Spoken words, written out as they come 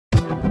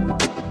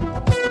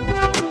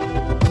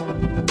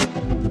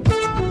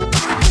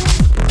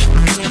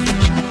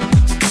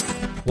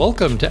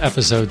Welcome to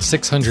episode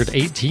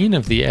 618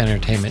 of the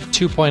Entertainment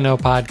 2.0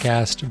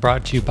 podcast,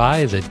 brought to you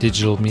by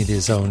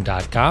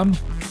thedigitalmediazone.com.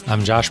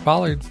 I'm Josh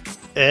Pollard.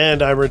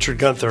 And I'm Richard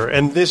Gunther,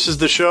 and this is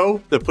the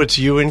show that puts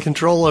you in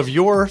control of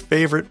your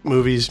favorite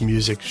movies,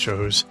 music,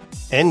 shows,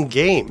 and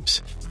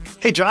games.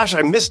 Hey, Josh,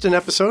 I missed an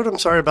episode. I'm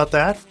sorry about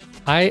that.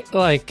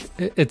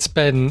 It's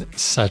been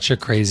such a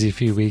crazy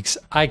few weeks.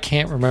 I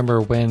can't remember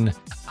when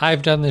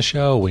I've done the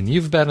show, when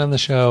you've been on the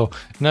show.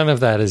 None of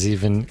that is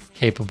even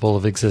capable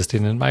of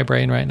existing in my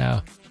brain right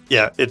now.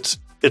 Yeah, it's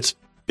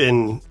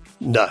been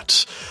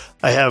nuts.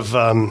 I have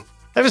a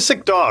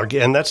sick dog,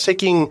 and that's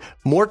taking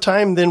more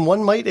time than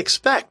one might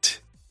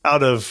expect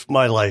out of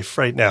my life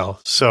right now.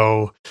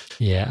 So,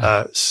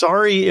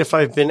 sorry if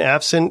I've been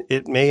absent.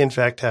 It may, in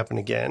fact, happen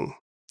again.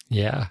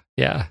 Yeah.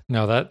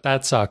 No,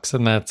 that sucks,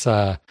 and that's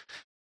a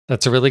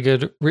really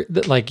good.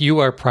 You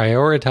are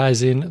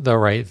prioritizing the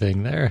right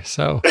thing there.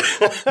 So,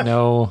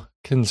 no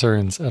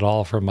concerns at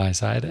all from my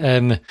side.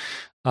 And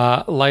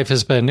life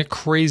has been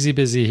crazy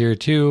busy here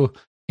too,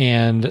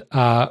 and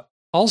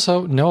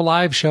also no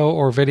live show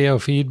or video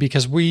feed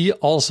because we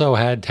also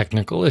had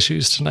technical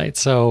issues tonight.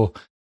 So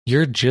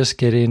you're just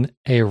getting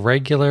a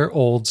regular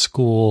old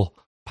school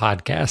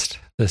podcast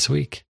this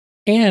week.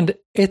 And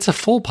it's a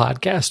full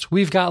podcast.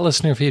 We've got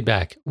listener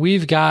feedback.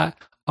 We've got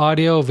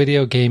audio,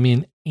 video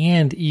gaming,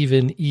 and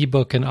even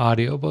ebook and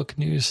audiobook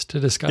news to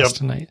discuss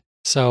tonight.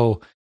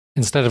 So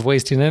instead of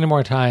wasting any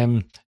more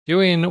time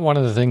doing one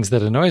of the things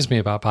that annoys me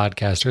about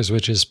podcasters,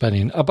 which is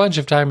spending a bunch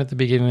of time at the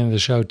beginning of the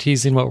show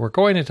teasing what we're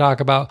going to talk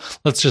about,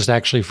 let's just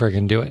actually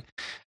friggin' do it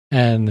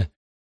and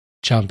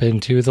jump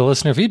into the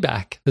listener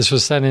feedback. This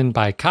was sent in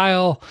by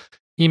Kyle,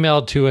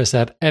 emailed to us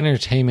at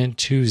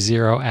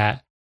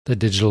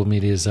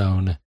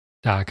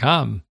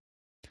entertainment20@thedigitalmediazone.com.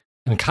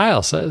 And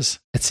Kyle says,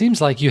 "It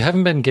seems like you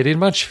haven't been getting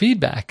much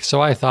feedback,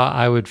 so I thought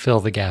I would fill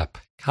the gap."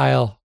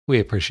 Kyle, we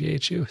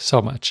appreciate you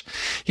so much.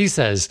 He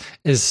says,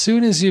 as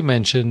soon as you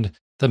mentioned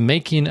The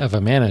Making of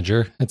a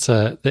Manager, it's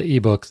the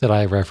ebook that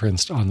I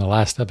referenced on the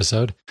last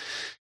episode.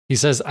 He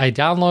says, I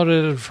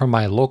downloaded it from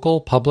my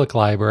local public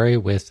library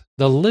with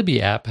the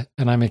Libby app,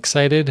 and I'm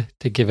excited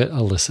to give it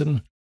a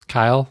listen.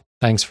 Kyle,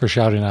 thanks for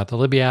shouting out the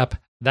Libby app.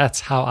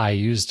 That's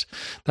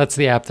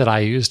the app that I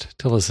used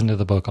to listen to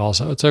the book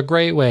also. It's a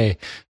great way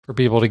for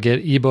people to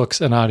get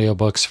ebooks and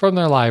audiobooks from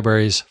their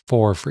libraries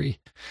for free.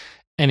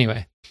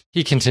 Anyway,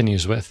 he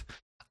continues with,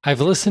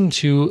 I've listened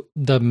to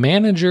the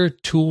Manager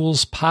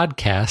Tools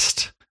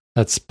podcast,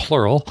 that's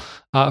plural,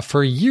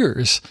 for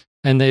years,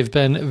 and they've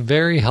been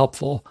very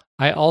helpful.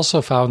 I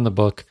also found the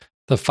book,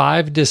 The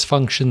 5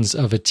 Dysfunctions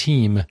of a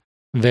Team,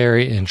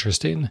 very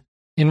interesting.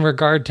 In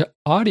regard to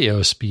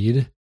audio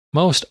speed,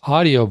 most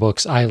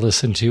audiobooks I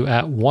listen to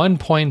at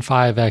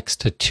 1.5x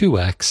to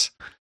 2x.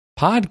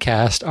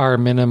 Podcasts are a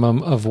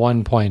minimum of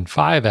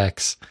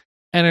 1.5x.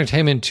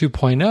 Entertainment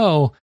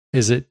 2.0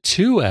 is at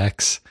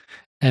 2x.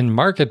 And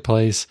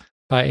Marketplace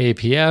by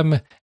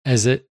APM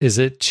is at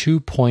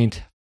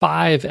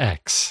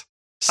 2.5x.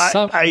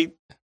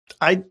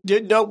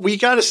 No, we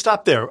got to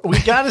stop there.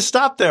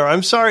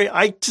 I'm sorry.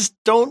 I just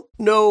don't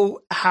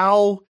know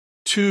how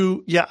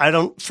to. Yeah, I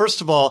don't.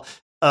 First of all,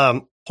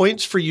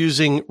 points for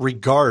using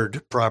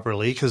regard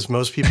properly, because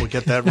most people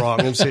get that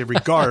wrong and say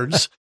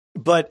regards.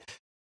 But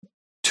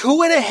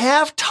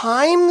 2.5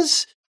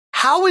 times?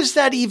 How is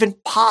that even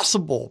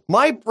possible?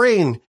 My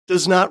brain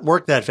does not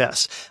work that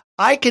fast.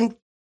 I can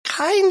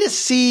kind of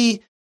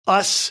see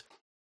us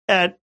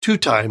at 2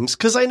 times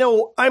because I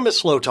know I'm a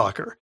slow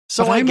talker.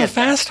 So I'm a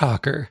fast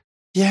talker.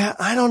 Yeah,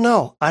 I don't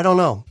know. I don't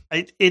know.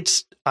 I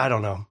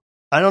don't know.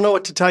 I don't know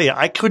what to tell you.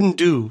 I couldn't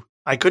do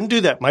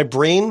that. My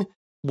brain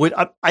would,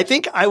 I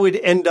think I would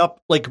end up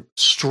like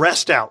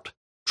stressed out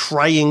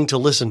trying to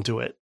listen to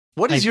it.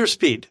 What is your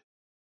speed?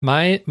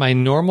 My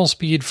normal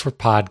speed for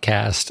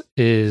podcast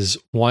is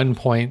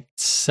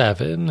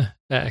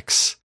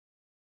 1.7x.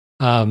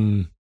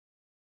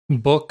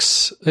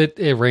 Books,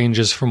 it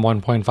ranges from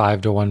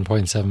 1.5 to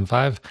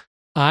 1.75.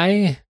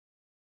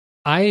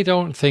 I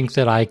don't think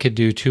that I could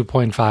do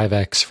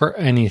 2.5x for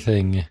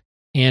anything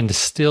and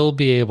still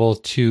be able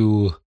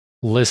to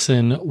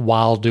listen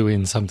while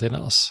doing something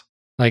else.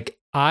 Like,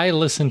 I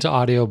listen to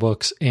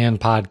audiobooks and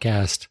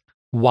podcast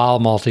while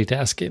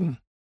multitasking,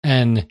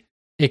 and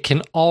it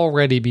can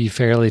already be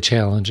fairly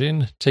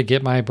challenging to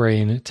get my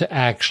brain to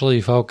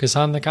actually focus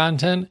on the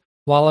content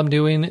while I'm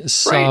doing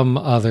some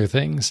other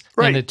things.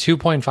 Right. And at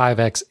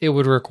 2.5x, it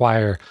would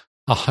require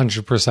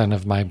 100%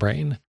 of my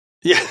brain.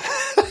 Yeah.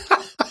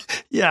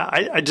 Yeah,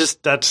 I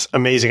just, that's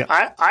amazing.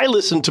 I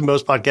listen to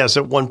most podcasts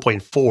at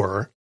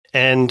 1.4,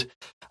 and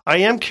I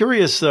am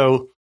curious,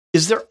 though,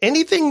 is there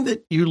anything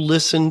that you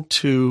listen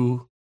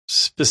to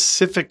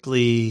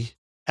specifically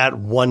at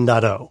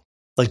 1.0?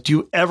 Like, do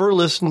you ever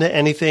listen to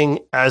anything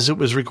as it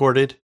was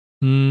recorded?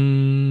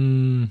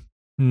 No.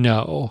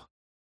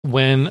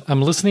 When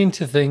I'm listening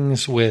to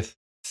things with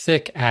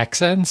thick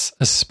accents,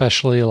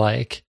 especially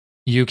like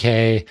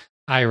UK,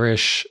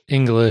 Irish,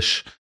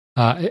 English,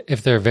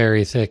 if they're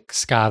very thick,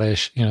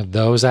 Scottish,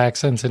 those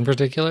accents in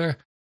particular,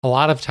 a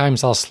lot of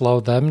times I'll slow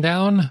them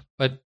down,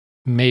 but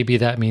maybe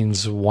that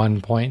means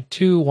 1.2,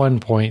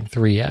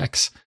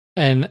 1.3x.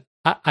 And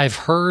I've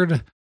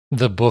heard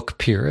the book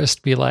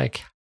purist be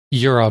like,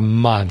 you're a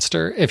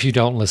monster if you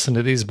don't listen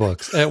to these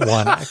books at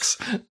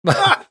 1x.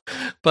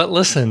 But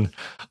listen,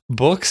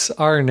 books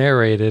are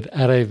narrated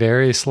at a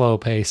very slow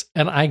pace.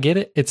 And I get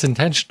it. It's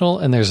intentional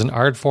and there's an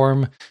art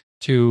form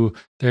to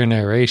their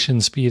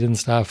narration speed and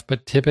stuff.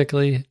 But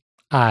typically,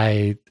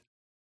 I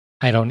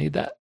don't need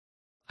that.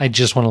 I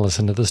just want to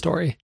listen to the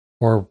story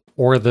or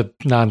the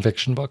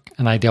nonfiction book.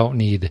 And I don't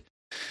need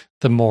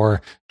the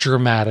more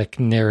dramatic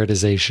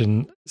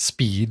narratization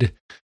speed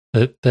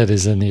that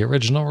is in the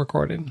original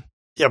recording.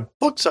 Yeah,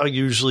 books I'll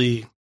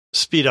usually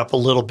speed up a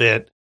little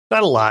bit.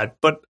 Not a lot,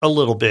 but a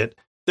little bit.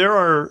 There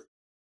are,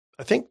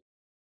 I think,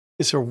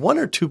 is there one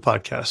or two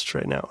podcasts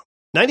right now?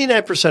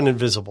 99%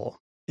 Invisible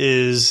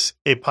is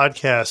a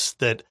podcast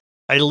that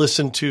I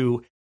listen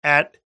to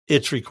at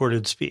its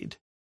recorded speed.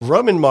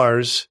 Roman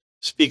Mars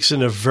speaks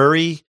in a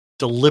very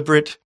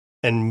deliberate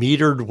and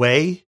metered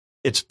way.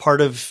 It's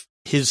part of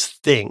his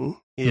thing.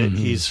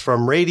 He's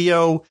from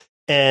radio,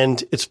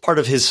 and it's part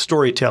of his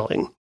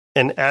storytelling.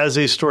 And as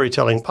a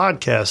storytelling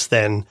podcast,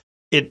 then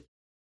it,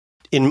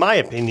 in my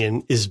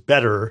opinion, is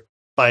better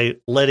by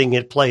letting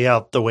it play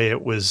out the way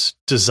it was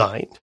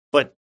designed.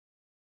 But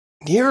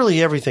nearly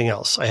everything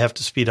else, I have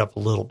to speed up a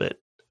little bit.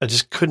 I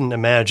just couldn't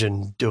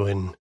imagine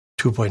doing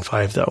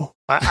 2.5, though.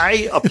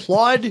 I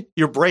applaud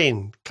your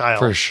brain, Kyle.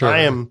 For sure. I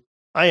am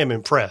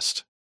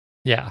impressed.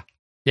 Yeah.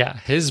 Yeah.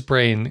 His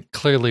brain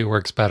clearly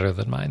works better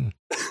than mine.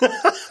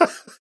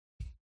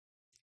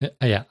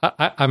 Yeah.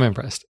 I'm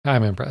impressed.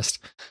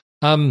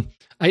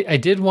 I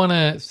did want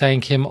to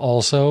thank him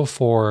also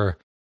for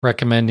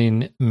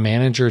recommending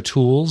Manager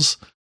Tools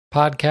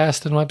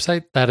podcast and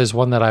website. That is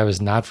one that I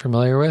was not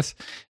familiar with.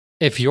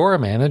 If you're a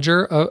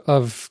manager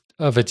of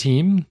a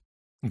team,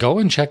 go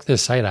and check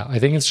this site out. I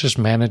think it's just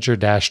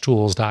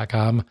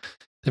manager-tools.com.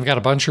 They've got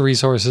a bunch of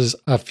resources,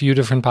 a few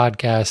different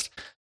podcasts.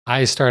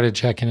 I started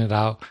checking it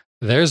out.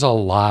 There's a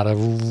lot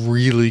of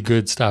really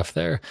good stuff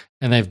there,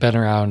 and they've been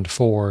around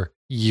for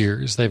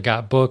years. They've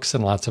got books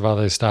and lots of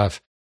other stuff.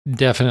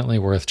 Definitely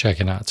worth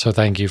checking out. So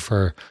thank you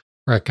for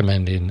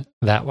recommending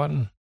that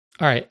one.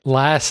 All right.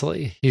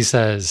 Lastly, he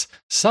says,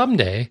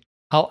 someday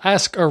I'll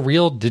ask a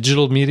real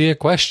digital media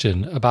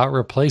question about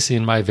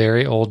replacing my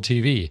very old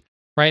TV.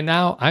 Right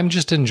now, I'm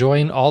just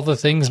enjoying all the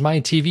things my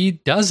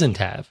TV doesn't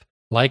have,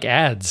 like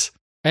ads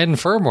and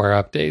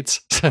firmware updates,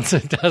 since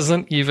it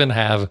doesn't even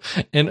have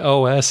an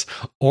OS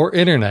or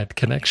internet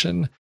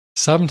connection.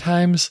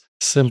 Sometimes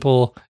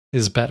simple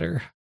is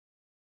better.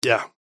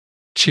 Yeah.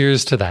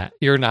 Cheers to that.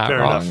 You're not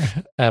wrong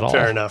at all.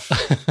 Fair enough.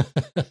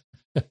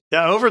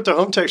 Yeah, over at the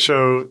Home Tech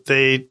Show,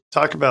 they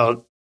talk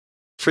about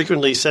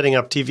frequently setting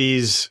up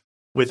TVs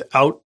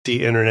without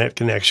the internet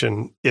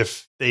connection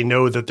if they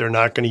know that they're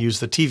not going to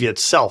use the TV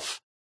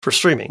itself for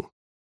streaming,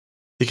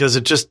 because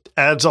it just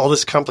adds all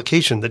this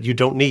complication that you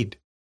don't need.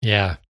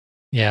 Yeah.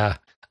 Yeah.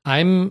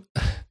 I'm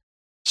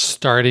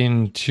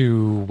starting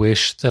to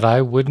wish that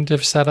I wouldn't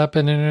have set up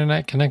an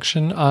internet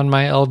connection on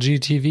my LG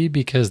TV,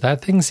 because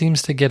that thing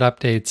seems to get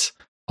updates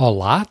a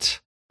lot.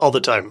 All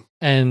the time.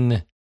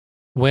 And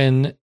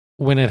when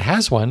it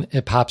has one,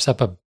 it pops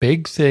up a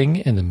big thing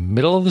in the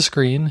middle of the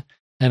screen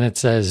and it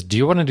says, do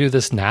you want to do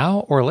this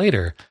now or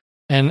later?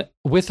 And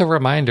with a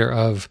reminder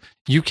of,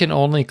 you can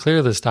only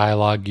clear this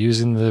dialogue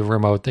using the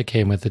remote that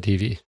came with the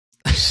TV.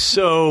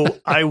 So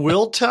I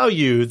will tell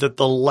you that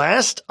the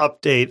last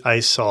update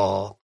I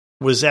saw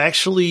was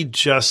actually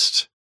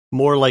just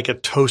more like a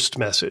toast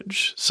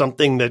message,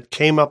 something that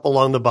came up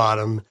along the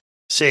bottom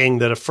saying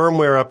that a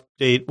firmware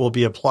update will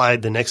be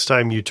applied the next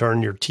time you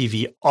turn your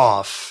TV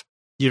off.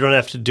 You don't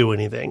have to do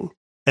anything.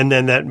 And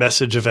then that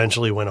message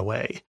eventually went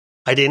away.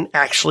 I didn't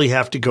actually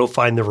have to go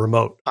find the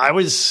remote. I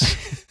was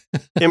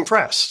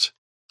impressed.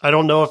 I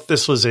don't know if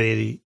this was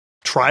a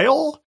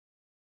trial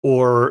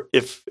or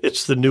if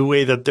it's the new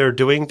way that they're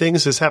doing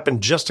things. This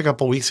happened just a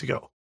couple weeks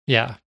ago.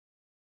 Yeah.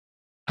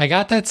 I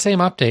got that same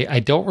update.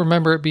 I don't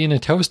remember it being a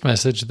toast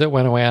message that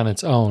went away on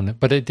its own,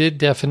 but it did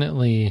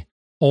definitely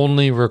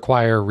only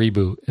require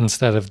reboot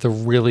instead of the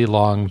really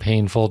long,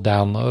 painful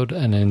download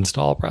and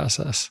install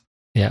process.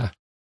 Yeah.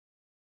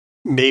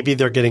 Maybe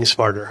they're getting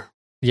smarter.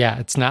 Yeah,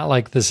 it's not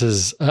like this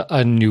is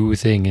a new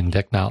thing in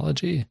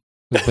technology.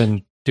 We've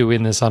been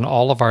doing this on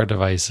all of our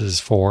devices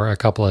for a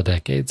couple of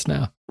decades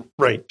now.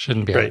 Right.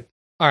 Shouldn't be right.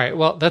 All right.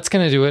 Well, that's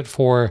going to do it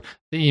for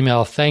the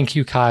email. Thank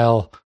you,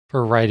 Kyle,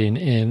 for writing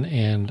in.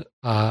 And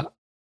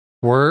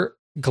we're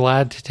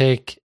glad to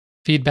take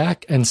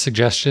feedback and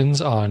suggestions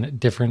on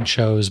different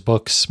shows,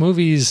 books,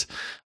 movies,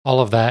 all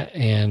of that,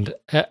 and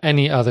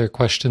any other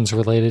questions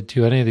related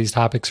to any of these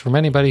topics from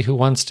anybody who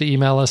wants to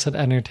email us at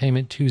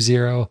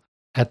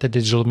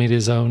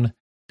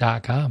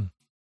entertainment20@thedigitalmediazone.com.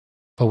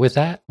 But with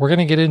that, we're going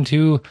to get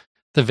into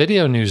the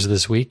video news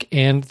this week.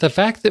 And the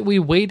fact that we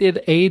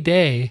waited a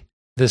day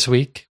this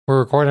week, we're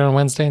recording on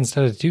Wednesday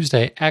instead of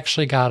Tuesday,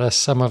 actually got us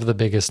some of the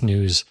biggest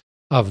news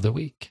of the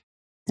week.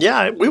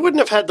 Yeah, we wouldn't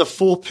have had the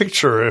full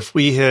picture if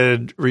we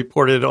had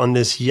reported on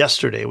this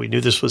yesterday. We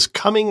knew this was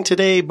coming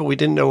today, but we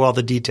didn't know all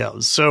the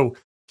details. So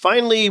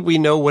finally, we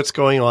know what's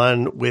going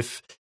on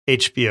with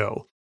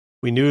HBO.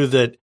 We knew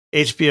that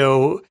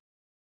HBO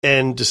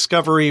and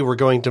Discovery were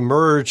going to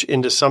merge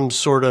into some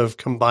sort of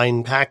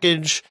combined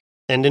package.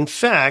 And in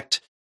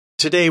fact,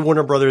 today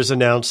Warner Brothers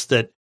announced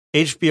that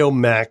HBO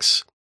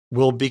Max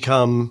will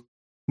become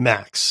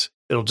Max.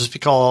 It'll just be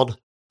called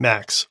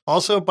Max.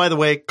 Also, by the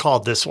way,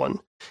 called this one.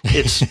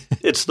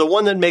 It's the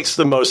one that makes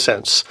the most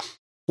sense.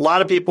 A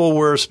lot of people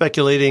were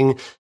speculating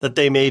that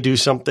they may do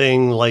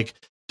something like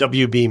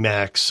WB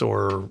Max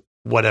or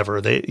whatever.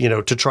 They,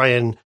 to try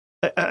and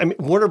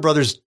Warner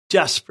Brothers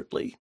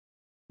desperately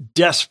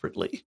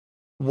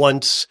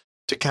wants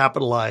to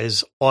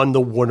capitalize on the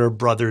Warner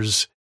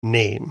Brothers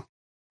name.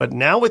 But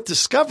now with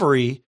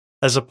Discovery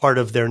as a part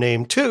of their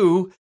name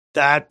too,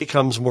 that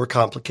becomes more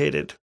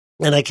complicated.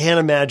 And I can't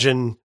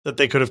imagine that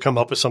they could have come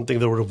up with something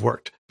that would have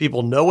worked.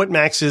 People know what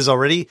Max is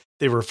already.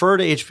 They refer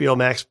to HBO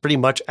Max pretty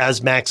much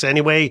as Max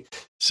anyway.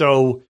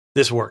 So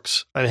this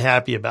works. I'm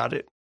happy about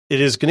it. It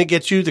is going to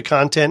get you the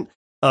content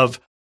of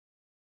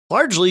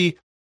largely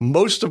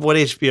most of what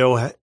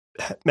HBO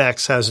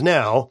Max has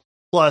now,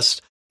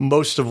 plus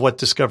most of what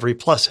Discovery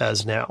Plus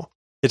has now.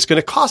 It's going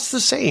to cost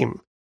the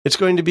same. It's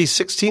going to be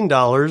 $16,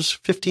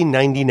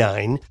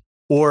 $15.99,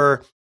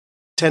 or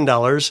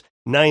 $10,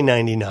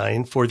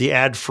 $9.99 for the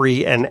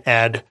ad-free and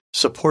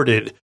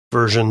ad-supported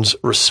versions,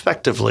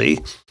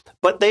 respectively.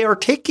 But they are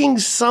taking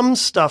some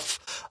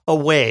stuff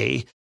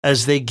away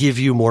as they give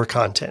you more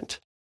content.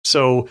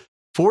 So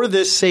for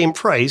this same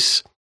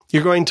price,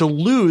 you're going to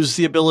lose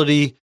the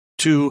ability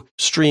to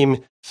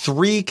stream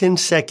 3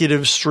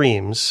 consecutive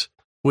streams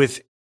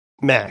with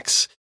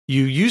Max.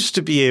 You used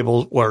to be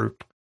able, or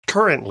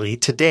currently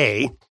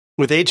today,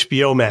 with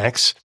HBO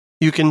Max,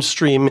 you can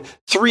stream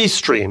 3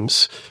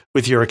 streams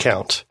with your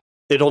account.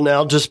 It'll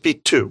now just be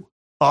 2.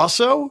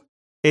 Also,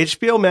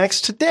 HBO Max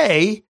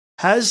today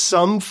has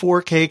some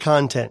 4K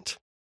content.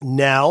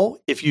 Now,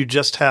 if you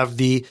just have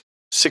the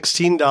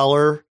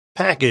 $16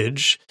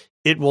 package,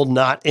 it will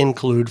not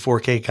include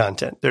 4K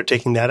content. They're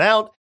taking that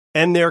out,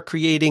 and they're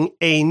creating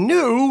a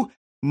new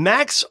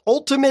Max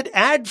Ultimate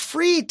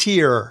ad-free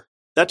tier.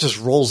 That just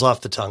rolls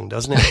off the tongue,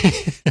 doesn't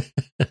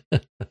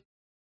it?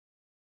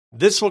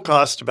 This will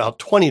cost about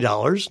 $20,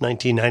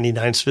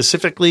 $19.99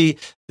 specifically.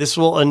 This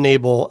will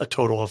enable a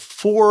total of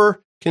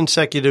 4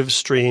 consecutive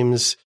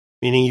streams,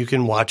 meaning you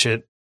can watch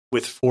it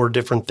with 4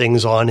 different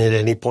things on at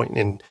any point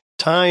in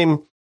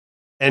time.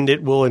 And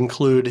it will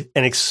include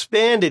an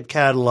expanded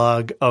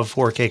catalog of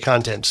 4K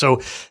content.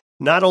 So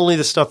not only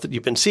the stuff that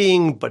you've been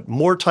seeing, but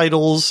more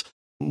titles,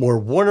 more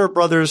Warner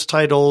Brothers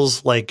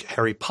titles like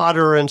Harry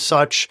Potter and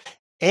such,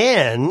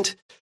 and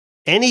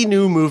any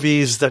new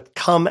movies that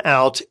come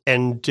out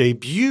and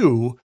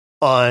debut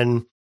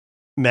on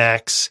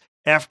Max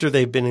after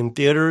they've been in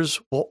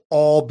theaters will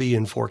all be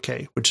in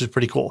 4K, which is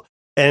pretty cool.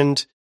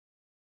 And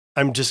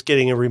I'm just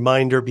getting a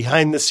reminder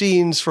behind the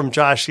scenes from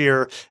Josh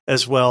here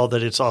as well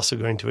that it's also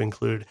going to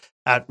include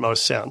Atmos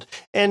sound.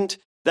 And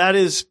that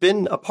has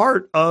been a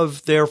part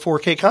of their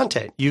 4K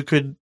content. You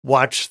could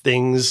watch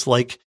things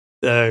like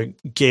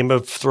Game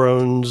of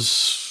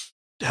Thrones,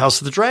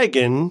 House of the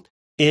Dragon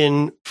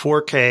in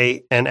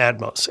 4K and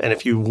Atmos. And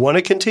if you want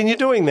to continue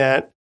doing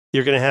that,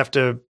 you're going to have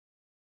to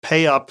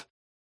pay up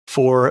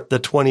for the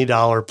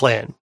 $20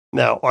 plan.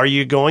 Now, are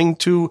you going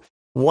to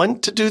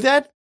want to do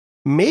that?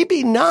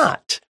 Maybe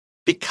not,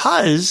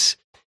 because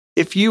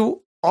if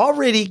you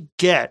already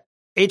get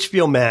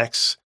HBO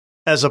Max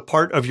as a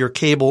part of your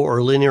cable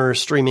or linear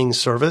streaming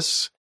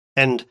service,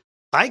 and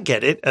I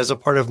get it as a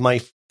part of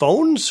my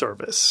phone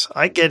service,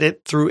 I get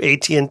it through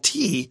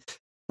AT&T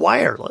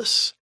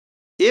wireless.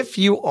 If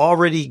you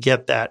already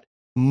get that,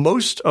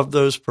 most of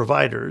those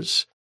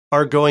providers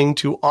are going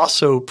to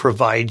also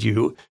provide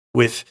you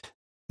with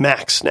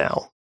Max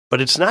now.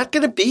 But it's not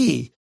going to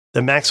be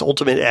the Max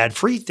Ultimate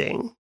ad-free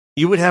thing.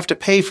 You would have to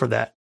pay for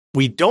that.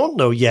 We don't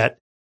know yet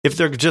if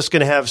they're just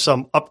going to have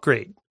some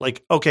upgrade.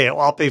 Like, okay,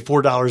 I'll pay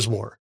 $4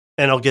 more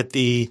and I'll get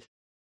the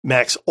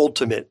Max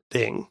Ultimate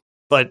thing.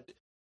 But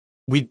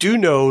we do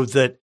know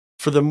that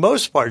for the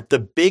most part, the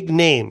big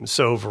names,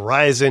 so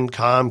Verizon,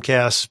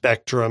 Comcast,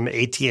 Spectrum,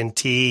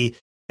 AT&T,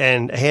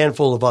 and a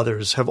handful of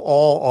others have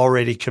all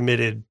already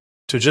committed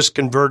to just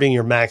converting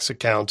your Max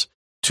account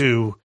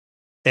to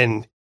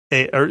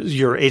or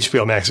your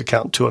HBO Max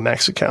account to a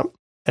Max account.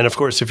 And of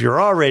course, if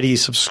you're already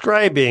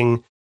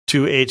subscribing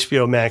to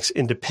HBO Max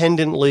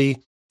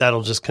independently,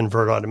 that'll just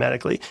convert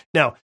automatically.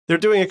 Now, they're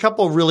doing a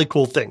couple of really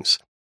cool things.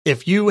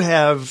 If you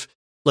have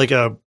like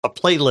a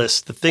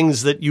playlist, the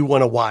things that you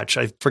want to watch,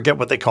 I forget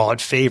what they call it,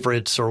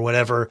 favorites or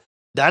whatever,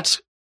 that's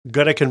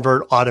going to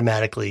convert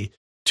automatically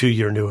to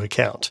your new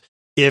account.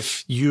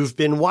 If you've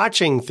been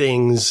watching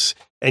things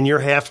and you're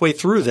halfway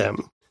through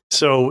them,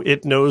 so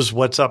it knows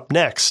what's up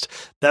next,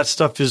 that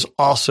stuff is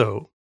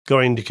also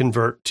going to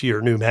convert to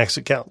your new Max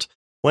account.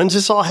 When's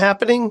this all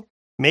happening?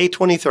 May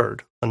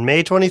 23rd. On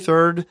May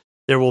 23rd,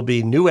 there will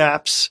be new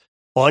apps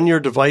on your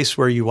device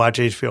where you watch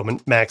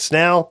HBO Max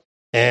now,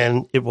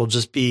 and it will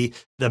just be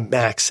the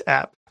Max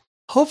app.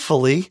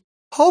 Hopefully,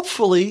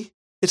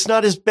 it's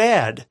not as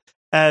bad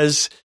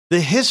as the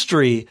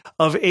history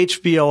of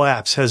HBO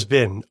apps has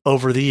been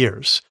over the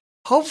years.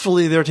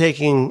 Hopefully, they're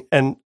taking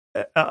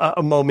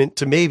a moment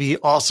to maybe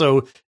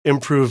also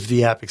improve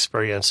the app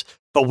experience,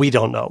 but we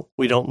don't know.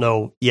 We don't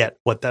know yet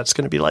what that's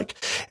going to be like.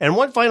 And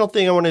one final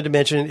thing I wanted to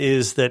mention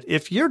is that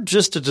if you're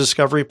just a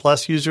Discovery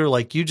Plus user,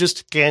 like you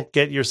just can't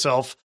get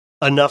yourself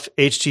enough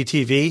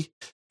HGTV,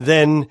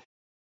 then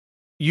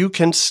you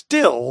can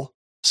still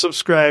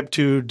subscribe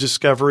to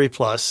Discovery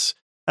Plus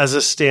as a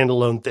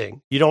standalone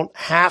thing. You don't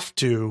have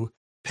to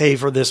pay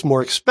for this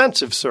more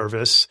expensive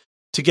service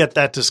to get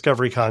that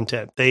Discovery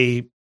content.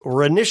 They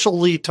were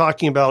initially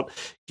talking about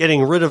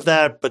getting rid of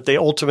that, but they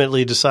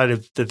ultimately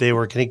decided that they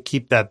were going to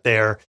keep that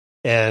there.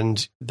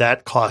 And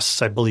that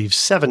costs, I believe,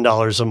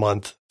 $7 a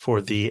month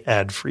for the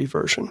ad-free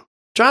version.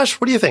 Josh,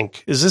 what do you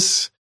think? Is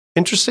this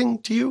interesting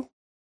to you?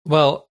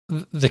 Well,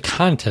 the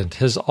content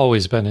has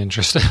always been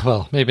interesting.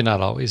 Well, maybe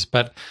not always,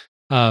 but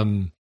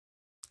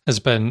has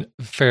been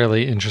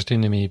fairly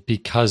interesting to me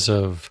because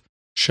of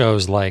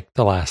shows like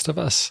The Last of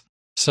Us.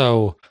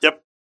 So,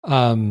 yep.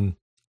 I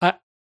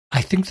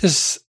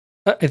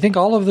think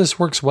all of this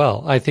works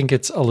well. I think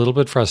it's a little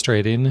bit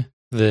frustrating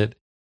that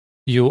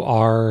you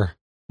are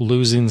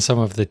losing some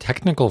of the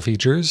technical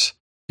features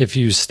if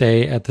you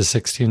stay at the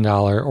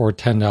 $16 or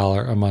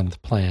 $10 a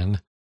month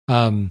plan.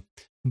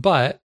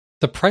 But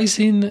the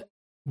pricing,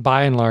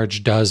 by and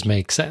large, does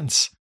make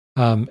sense.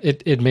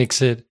 It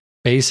makes it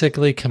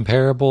basically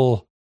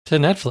comparable to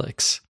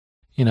Netflix.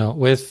 You know,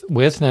 with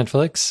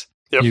Netflix,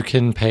 yep, you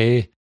can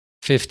pay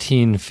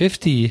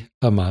 $15.50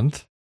 a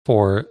month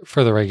for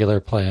the regular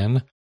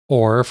plan,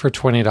 or for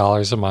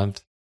 $20 a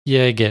month,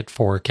 you get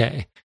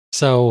 4K.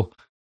 So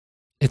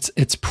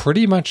it's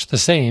pretty much the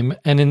same.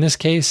 And in this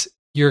case,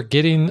 you're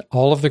getting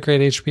all of the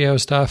great HBO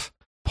stuff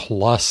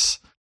plus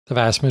the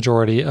vast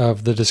majority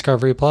of the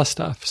Discovery Plus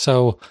stuff.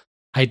 So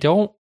I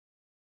don't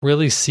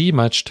really see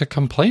much to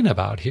complain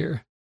about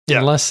here. Yeah.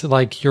 Unless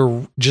like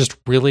you're just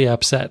really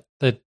upset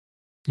that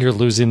you're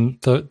losing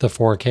the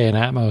 4K and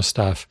Atmos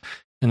stuff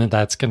and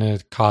that's going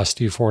to cost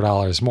you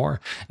 $4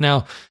 more.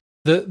 Now,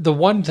 the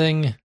one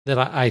thing that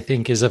I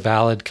think is a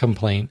valid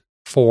complaint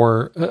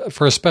for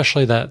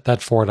especially that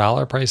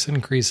 $4 price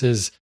increase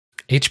is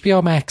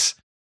HBO Max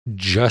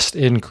just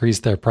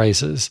increased their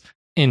prices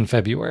in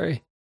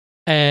February,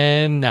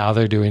 and now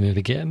they're doing it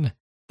again.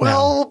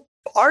 Well,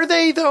 are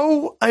they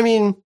though? I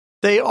mean,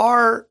 they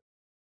are.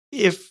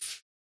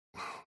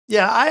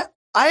 I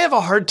have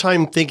a hard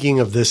time thinking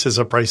of this as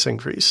a price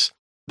increase.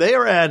 They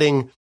are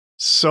adding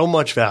so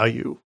much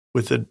value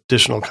with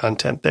additional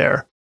content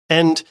there,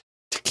 and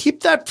to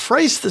keep that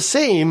price the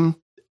same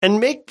and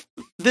make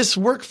this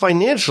work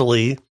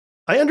financially,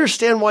 I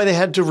understand why they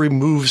had to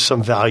remove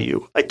some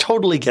value. I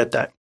totally get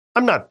that.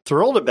 I'm not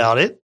thrilled about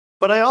it,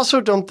 but I also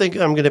don't think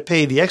I'm going to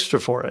pay the extra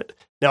for it.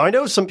 Now, I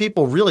know some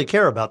people really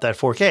care about that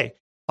 4K.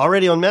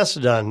 Already on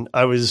Mastodon,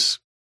 I was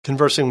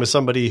conversing with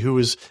somebody who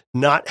was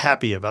not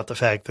happy about the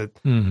fact that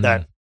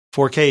that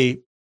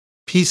 4K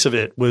piece of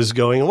it was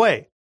going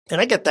away. And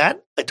I get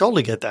that. I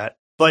totally get that.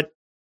 But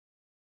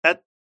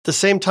at the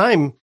same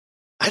time,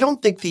 I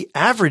don't think the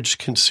average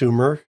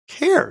consumer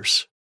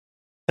cares.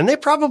 And they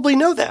probably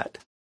know that.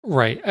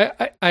 Right.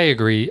 I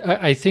agree.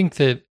 I think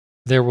that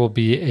there will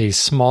be a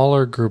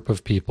smaller group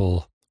of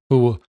people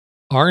who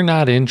are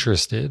not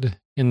interested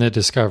in the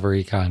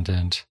Discovery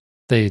content.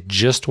 They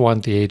just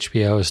want the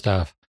HBO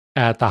stuff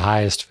at the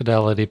highest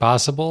fidelity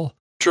possible.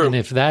 True. And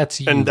if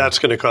that's you, and that's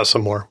going to cost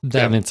some more,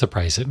 then it's a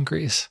price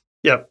increase.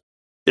 Yep.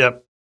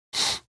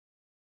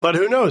 But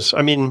who knows?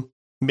 I mean,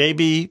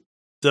 maybe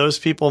those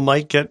people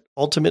might get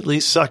ultimately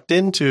sucked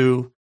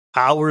into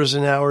hours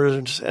and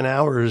hours and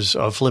hours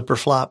of flip or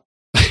flop.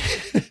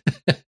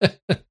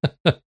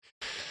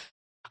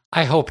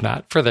 I hope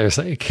not, for their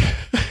sake.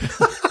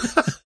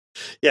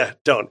 Yeah,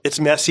 don't. It's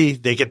messy.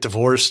 They get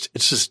divorced.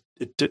 It's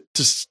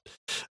just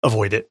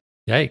avoid it.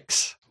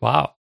 Yikes.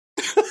 Wow.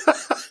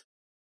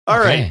 All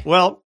right.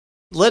 Well,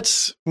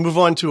 let's move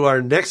on to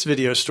our next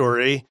video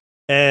story.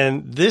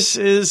 And this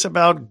is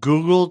about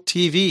Google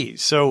TV.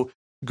 So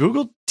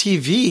Google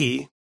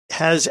TV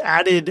has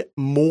added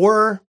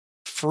more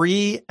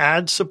free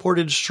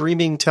ad-supported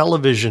streaming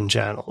television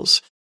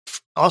channels.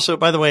 Also,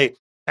 by the way,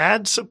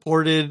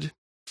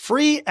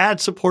 free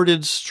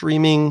ad-supported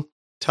streaming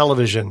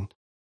television,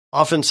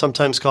 often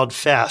sometimes called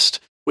FAST,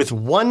 with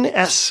one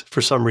S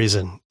for some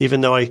reason,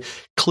 even though I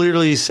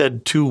clearly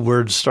said two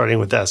words starting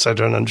with S. I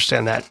don't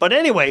understand that. But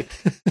anyway,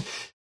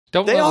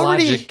 don't let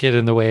logic get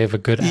in the way of a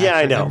good acronym,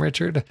 I know.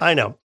 Richard. I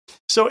know.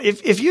 So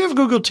if you have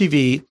Google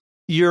TV,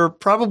 you're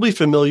probably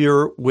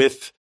familiar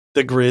with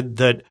the grid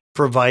that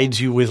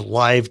provides you with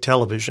live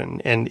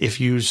television. And if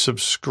you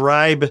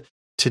subscribe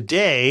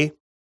today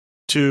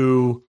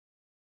to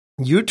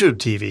YouTube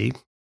TV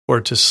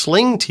or to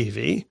Sling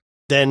TV,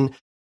 then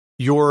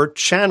your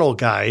channel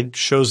guide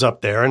shows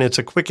up there, and it's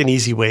a quick and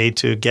easy way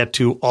to get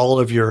to all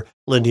of your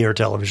linear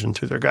television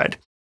through their guide.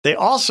 They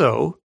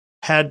also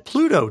had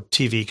Pluto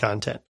TV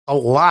content, a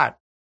lot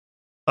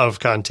of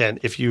content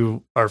if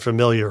you are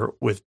familiar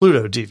with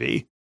Pluto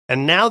TV.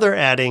 And now they're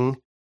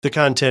adding the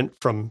content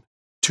from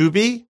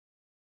Tubi,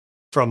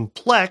 from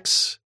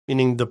Plex,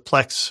 meaning the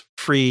Plex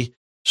free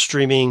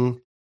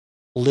streaming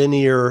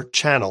linear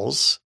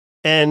channels,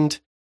 and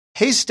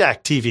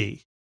Haystack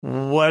TV,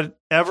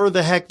 whatever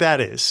the heck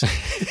that is.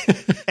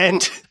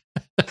 and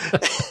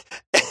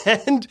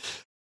and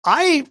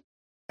I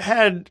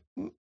had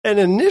an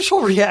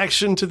initial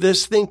reaction to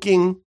this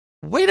thinking,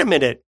 wait a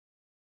minute.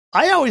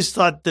 I always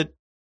thought that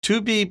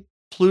Tubi,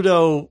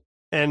 Pluto,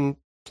 and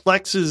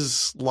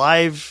Plex's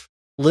live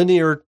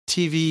linear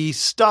TV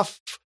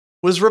stuff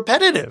was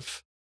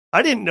repetitive.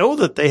 I didn't know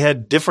that they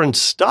had different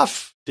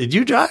stuff. Did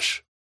you,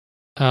 Josh?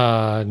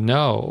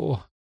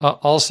 No.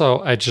 Also,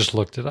 I just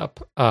looked it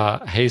up.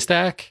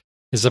 Haystack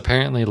is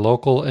apparently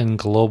local and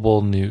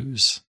global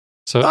news.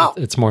 So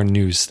it's more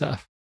news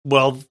stuff.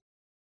 Well,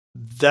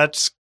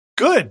 that's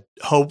good,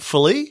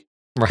 hopefully.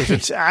 Right. If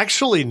it's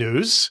actually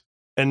news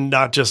and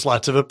not just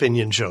lots of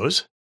opinion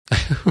shows.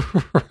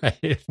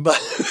 Right.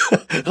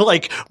 But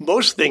like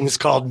most things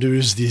called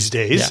news these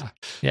days.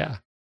 Yeah.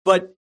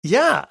 But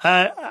yeah,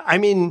 I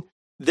mean,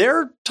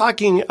 they're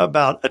talking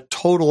about a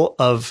total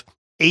of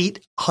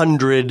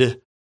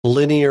 800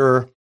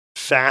 linear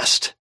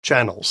fast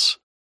channels.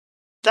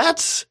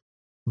 That's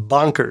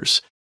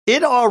bonkers.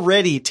 It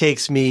already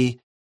takes me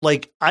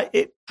like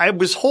I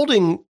was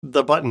holding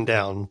the button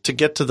down to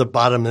get to the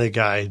bottom of the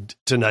guide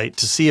tonight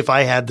to see if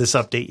I had this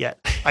update yet.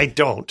 I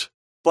don't.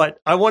 But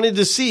I wanted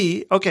to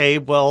see, okay,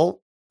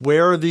 well,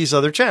 where are these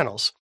other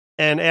channels?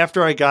 And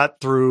after I got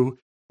through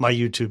my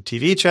YouTube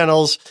TV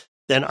channels,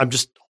 then I'm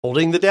just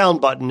holding the down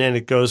button and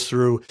it goes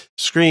through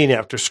screen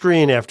after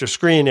screen after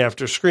screen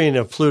after screen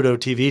of Pluto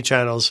TV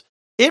channels.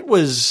 It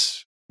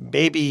was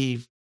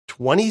maybe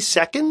 20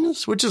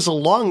 seconds, which is a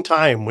long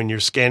time when you're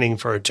scanning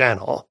for a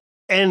channel.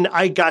 And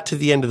I got to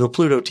the end of the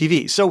Pluto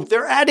TV. So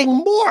they're adding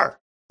more,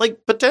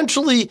 like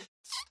potentially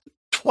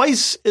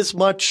twice as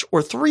much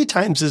or 3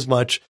 times as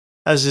much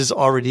as is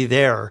already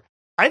there.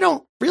 I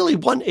don't really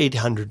want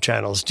 800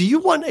 channels. Do you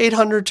want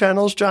 800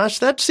 channels, Josh?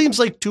 That seems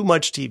like too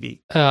much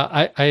TV.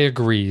 I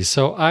agree.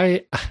 So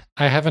I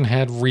haven't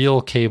had real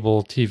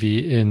cable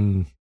TV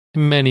in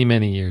many,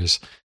 many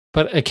years.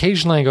 But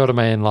occasionally I go to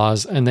my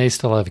in-laws and they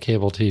still have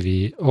cable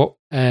TV. Oh,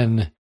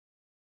 and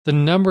the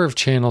number of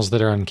channels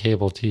that are on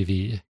cable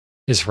TV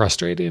is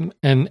frustrating.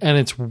 And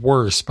it's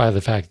worse by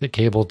the fact that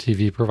cable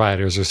TV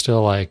providers are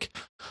still like,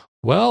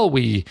 well,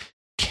 we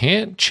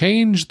can't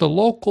change the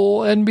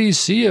local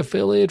NBC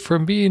affiliate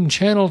from being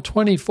channel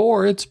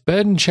 24. It's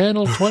been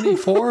channel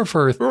 24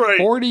 for Right.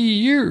 40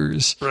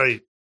 years.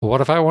 Right.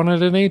 What if I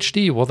wanted an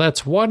HD? Well,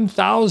 that's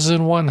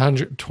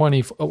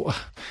 1,124.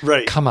 Oh,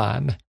 Right. come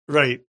on.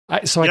 Right. I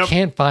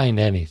can't find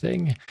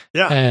anything.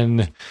 Yeah.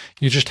 And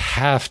you just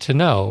have to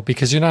know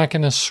because you're not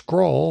going to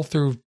scroll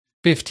through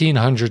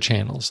 1,500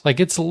 channels. Like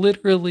it's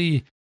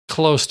literally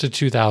close to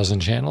 2,000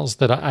 channels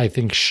that I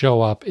think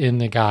show up in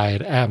the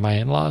guide at my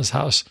in-laws'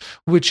 house,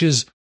 which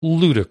is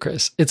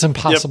ludicrous. It's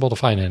impossible to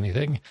find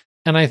anything.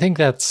 And I think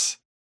that's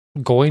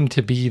going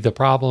to be the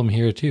problem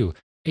here too.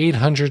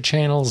 800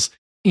 channels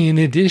in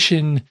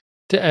addition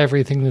to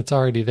everything that's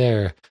already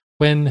there.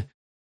 When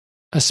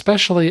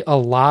especially a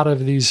lot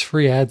of these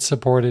free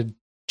ad-supported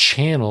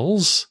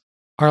channels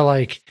are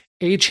like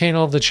a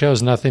channel that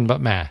shows nothing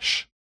but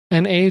MASH,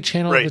 and a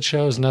channel that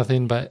shows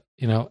nothing but,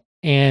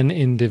 an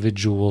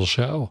individual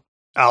show.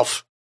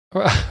 Alf.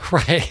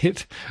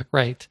 Right.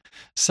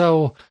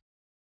 So,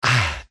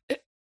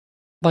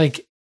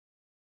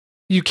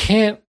 you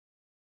can't,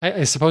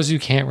 I suppose you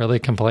can't really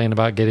complain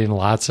about getting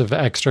lots of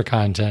extra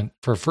content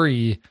for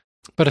free,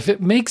 but if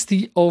it makes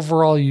the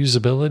overall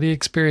usability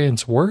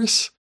experience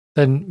worse,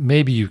 then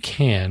maybe you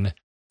can.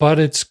 But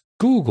it's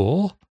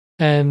Google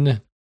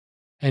and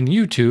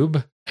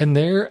YouTube, and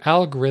their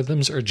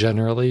algorithms are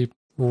generally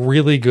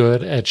really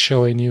good at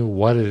showing you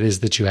what it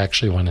is that you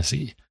actually want to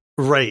see.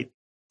 Right.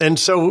 And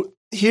so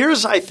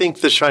here's, I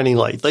think, the shining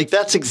light. Like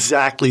that's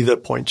exactly the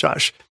point,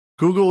 Josh.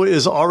 Google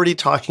is already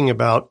talking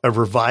about a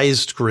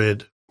revised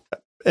grid.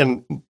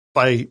 And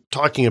by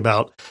talking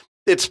about,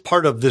 it's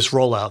part of this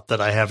rollout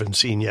that I haven't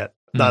seen yet.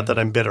 Not that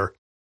I'm bitter,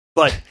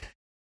 but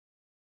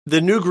the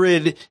new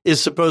grid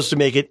is supposed to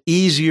make it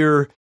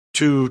easier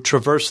to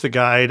traverse the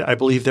guide. I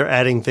believe they're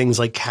adding things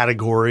like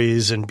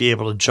categories and be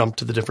able to jump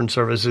to the different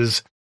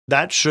services.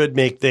 That should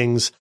make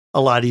things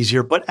a lot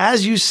easier. But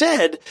as you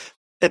said,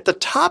 at the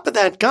top of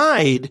that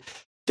guide,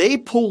 they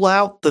pull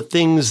out the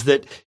things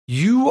that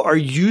you are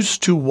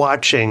used to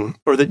watching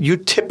or that you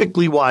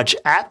typically watch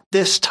at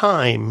this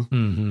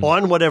time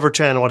on whatever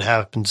channel it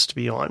happens to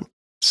be on.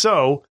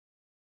 So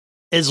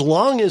as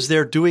long as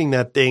they're doing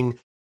that thing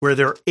where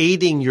they're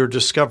aiding your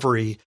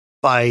discovery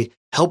by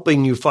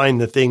helping you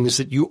find the things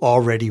that you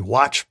already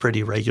watch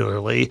pretty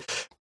regularly,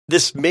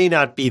 this may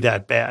not be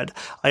that bad.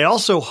 I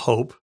also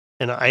hope,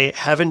 and I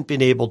haven't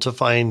been able to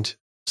find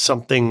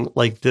something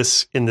like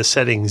this in the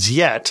settings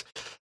yet,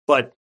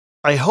 but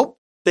I hope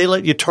they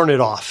let you turn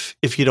it off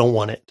if you don't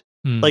want it.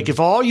 Like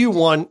if all you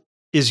want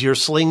is your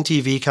Sling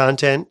TV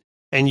content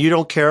and you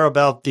don't care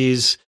about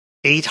these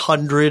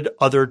 800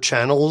 other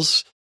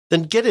channels,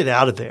 then get it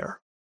out of there,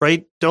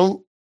 right?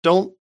 Don't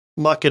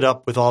muck it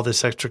up with all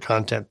this extra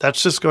content.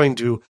 That's just going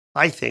to,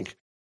 I think,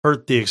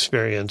 hurt the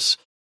experience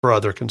for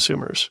other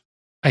consumers.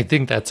 I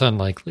think that's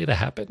unlikely to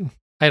happen.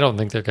 I don't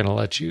think they're going to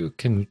let you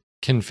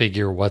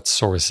configure what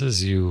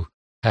sources you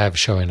have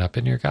showing up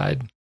in your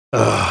guide.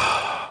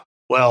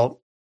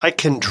 Well, I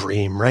can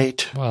dream,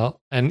 right? Well,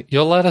 and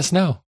you'll let us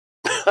know.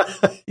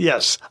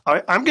 Yes,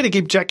 I'm going to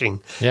keep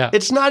checking. Yeah.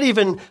 It's not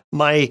even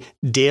my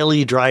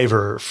daily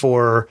driver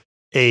for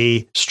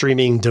a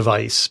streaming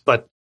device,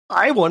 but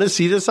I want to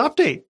see this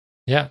update.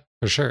 Yeah,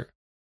 for sure.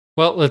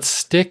 Well, let's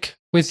stick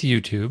with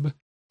YouTube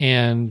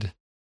and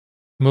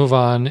move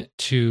on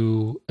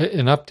to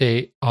an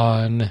update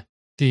on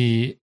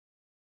the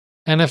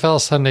NFL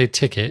Sunday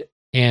Ticket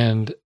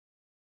and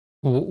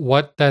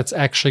what that's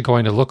actually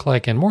going to look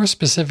like, and more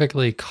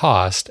specifically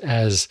cost,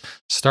 as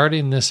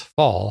starting this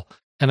fall,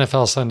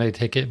 NFL Sunday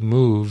Ticket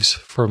moves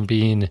from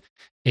being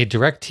a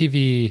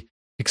DirecTV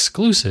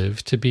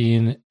exclusive to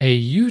being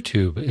a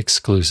YouTube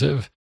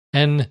exclusive.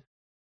 And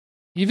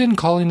even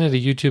calling it a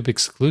YouTube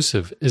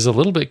exclusive is a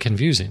little bit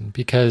confusing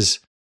because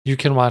you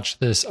can watch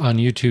this on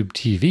YouTube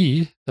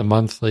TV, the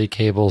monthly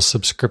cable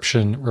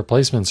subscription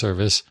replacement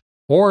service,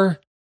 or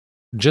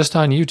just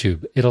on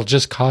YouTube. It'll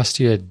just cost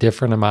you a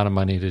different amount of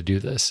money to do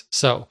this.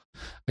 So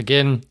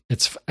again,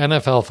 it's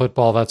NFL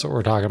football. That's what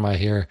we're talking about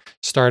here.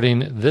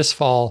 Starting this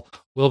fall,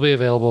 will be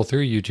available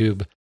through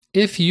YouTube.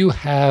 If you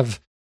have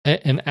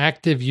an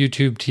active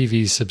YouTube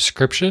TV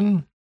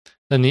subscription,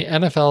 then the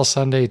NFL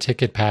Sunday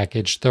Ticket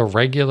package, the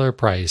regular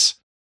price,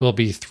 will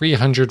be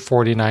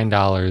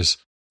 $349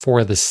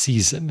 for the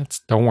season.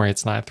 Don't worry,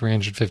 it's not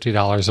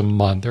 $350 a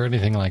month or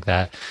anything like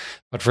that.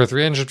 But for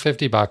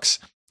 $350,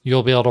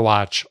 you'll be able to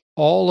watch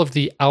all of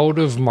the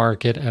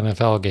out-of-market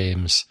NFL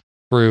games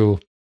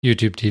through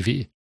YouTube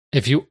TV.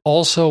 If you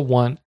also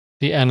want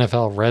the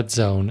NFL Red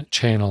Zone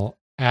channel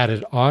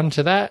added on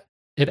to that,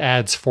 it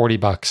adds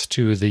 $40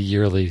 to the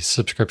yearly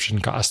subscription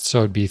cost. So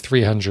it'd be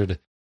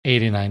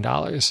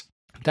 $389.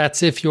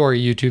 That's if you're a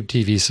YouTube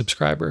TV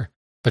subscriber.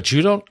 But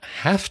you don't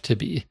have to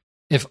be.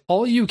 If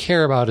all you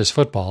care about is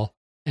football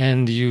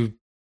and you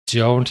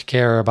don't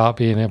care about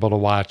being able to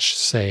watch,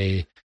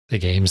 say, the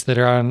games that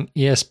are on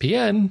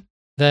ESPN,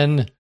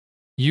 then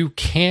you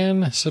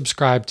can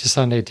subscribe to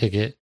Sunday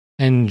Ticket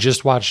and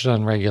just watch it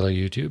on regular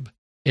YouTube.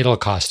 It'll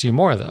cost you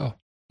more, though.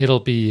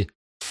 It'll be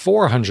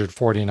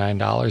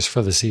 $449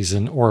 for the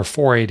season, or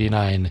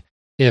 $489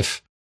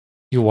 if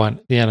you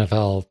want the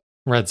NFL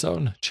Red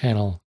Zone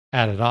channel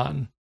added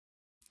on.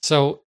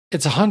 So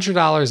it's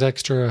 $100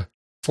 extra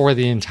for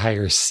the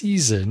entire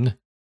season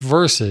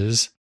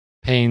versus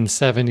paying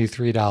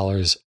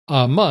 $73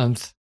 a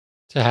month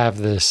to have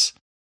this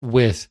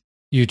with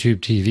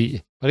YouTube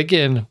TV. But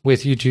again,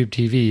 with YouTube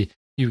TV,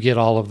 you get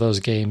all of those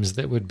games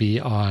that would be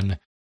on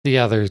the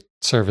other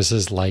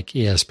services like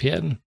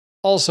ESPN.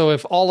 Also,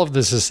 if all of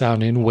this is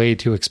sounding way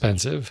too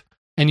expensive,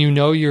 and you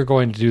know you're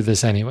going to do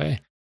this anyway,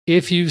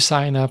 if you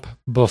sign up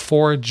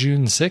before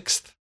June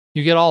 6th,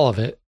 you get all of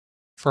it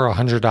for a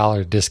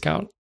 $100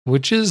 discount,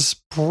 which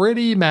is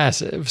pretty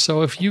massive.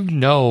 So if you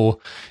know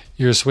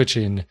you're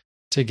switching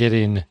to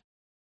getting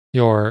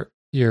your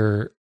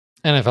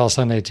NFL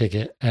Sunday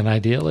Ticket, and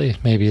ideally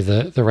maybe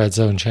the Red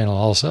Zone channel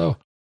also,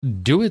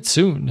 do it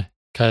soon,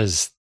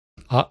 because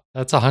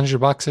that's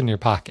 $100 in your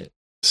pocket.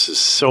 This is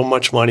so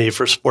much money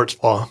for sports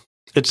ball.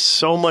 It's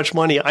so much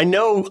money. I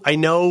know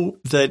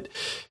that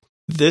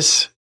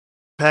this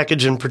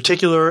package in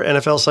particular,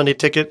 NFL Sunday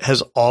Ticket,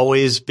 has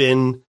always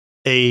been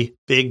a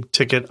big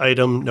ticket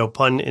item, no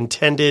pun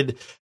intended.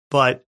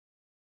 But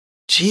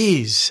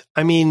geez,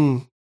 I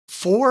mean,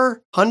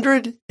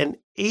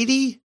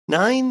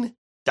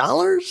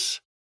 $489?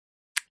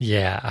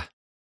 Yeah.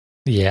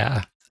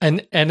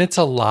 And it's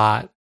a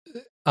lot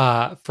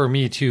for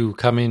me too,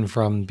 coming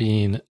from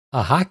being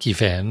a hockey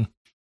fan,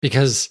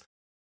 because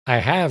I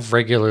have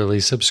regularly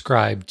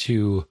subscribed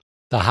to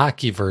the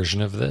hockey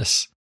version of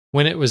this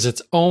when it was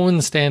its own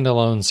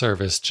standalone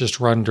service, just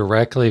run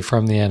directly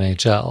from the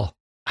NHL.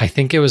 I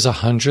think it was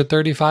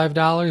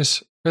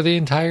 $135 for the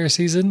entire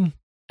season.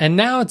 And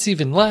now it's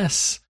even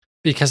less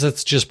because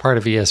it's just part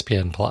of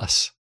ESPN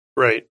Plus.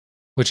 Right.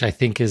 Which I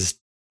think is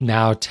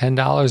now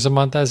 $10 a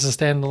month as a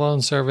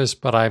standalone service,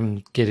 but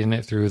I'm getting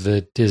it through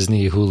the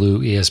Disney, Hulu,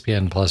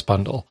 ESPN Plus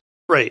bundle.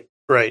 Right.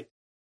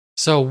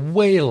 So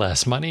way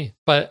less money,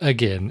 but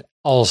again,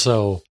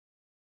 also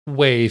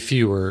way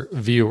fewer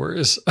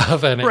viewers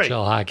of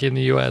NHL hockey in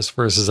the US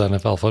versus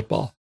NFL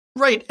football.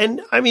 Right.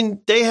 And I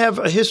mean, they have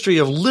a history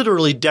of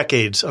literally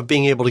decades of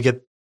being able to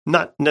get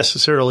not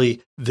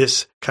necessarily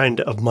this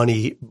kind of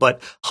money,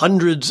 but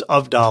hundreds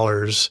of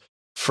dollars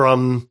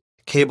from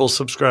cable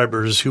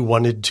subscribers who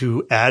wanted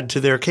to add to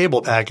their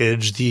cable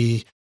package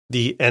the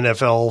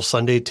NFL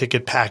Sunday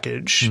Ticket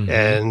package. Mm-hmm.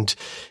 And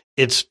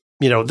it's,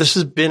 this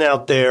has been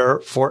out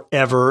there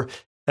forever.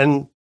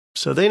 And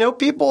so they know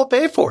people will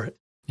pay for it.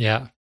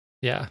 Yeah.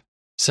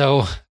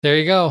 So there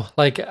you go.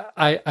 Like,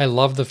 I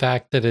love the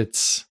fact that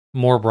it's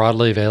more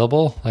broadly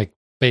available. Like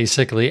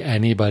basically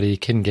anybody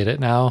can get it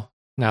now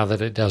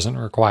that it doesn't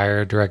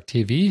require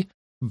DirecTV.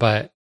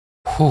 But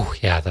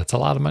yeah, that's a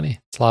lot of money.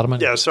 It's a lot of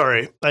money. Yeah,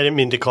 sorry. I didn't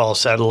mean to call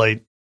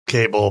satellite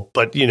cable,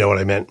 but you know what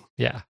I meant.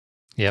 Yeah.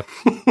 Yep.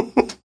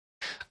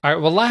 All right.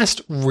 Well,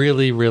 last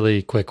really,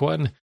 really quick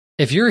one.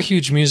 If you're a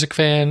huge music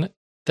fan,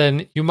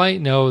 then you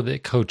might know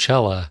that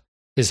Coachella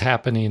is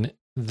happening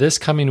this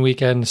coming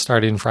weekend,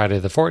 starting Friday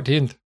the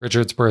 14th,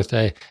 Richard's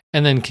birthday,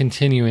 and then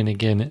continuing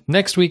again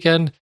next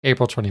weekend,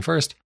 April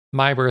 21st,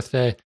 my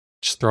birthday.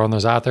 Just throwing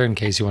those out there in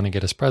case you want to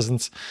get us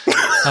presents.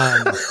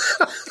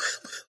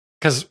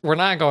 Because we're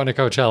not going to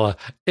Coachella.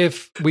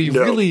 If we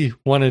really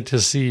wanted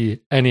to see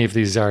any of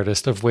these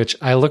artists, of which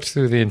I looked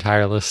through the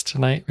entire list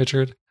tonight,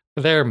 Richard,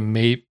 there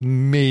may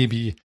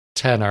maybe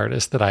 10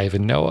 artists that I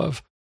even know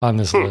of on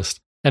this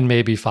list, and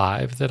maybe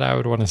 5 that I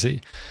would want to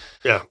see.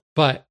 Yeah.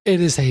 But it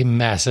is a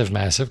massive,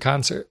 massive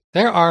concert.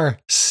 There are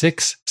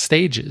 6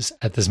 stages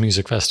at this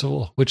music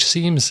festival, which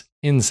seems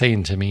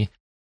insane to me.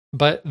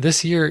 But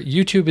this year,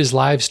 YouTube is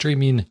live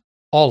streaming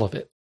all of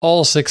it,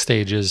 all 6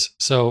 stages.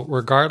 So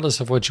regardless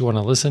of what you want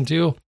to listen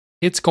to,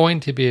 it's going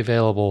to be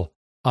available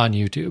on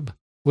YouTube,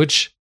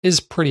 which is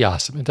pretty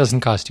awesome. It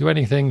doesn't cost you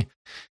anything.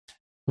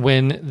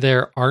 When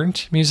there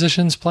aren't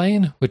musicians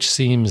playing, which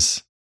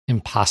seems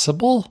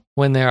impossible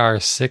when there are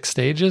 6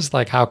 stages,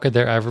 like how could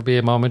there ever be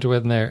a moment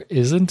when there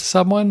isn't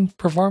someone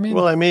performing?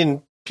 Well, I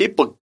mean,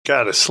 people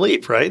gotta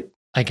sleep, right?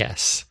 I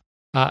guess.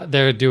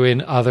 They're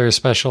doing other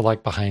special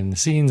like behind the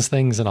scenes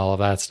things and all of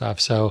that stuff.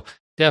 So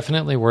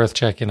definitely worth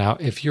checking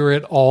out if you're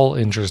at all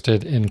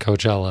interested in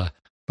Coachella,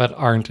 but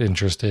aren't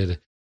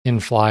interested in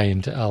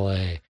flying to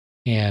LA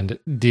and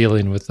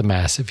dealing with the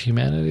massive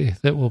humanity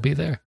that will be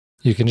there.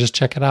 You can just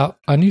check it out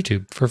on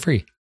YouTube for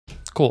free.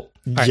 Cool.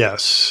 Right.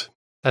 Yes.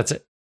 That's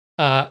it.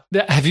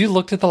 Have you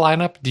looked at the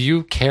lineup? Do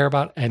you care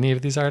about any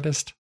of these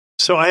artists?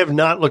 So I have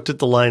not looked at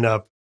the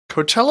lineup.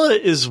 Coachella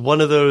is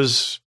one of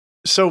those.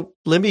 So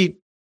let me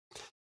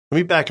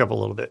back up a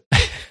little bit.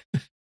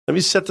 Let me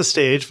set the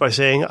stage by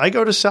saying I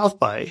go to South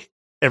by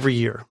every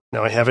year.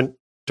 Now I haven't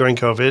during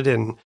COVID,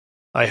 and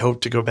I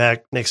hope to go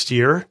back next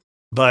year.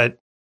 But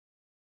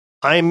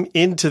I'm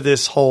into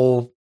this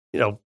whole,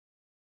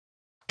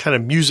 kind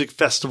of music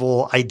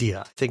festival idea.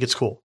 I think it's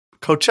cool.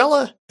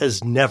 Coachella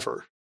has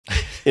never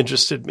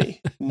interested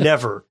me.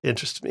 Never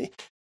interested me.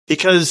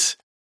 Because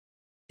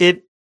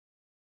it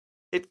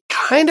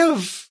kind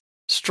of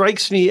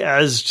strikes me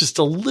as just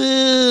a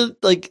little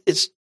like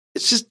it's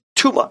just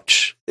too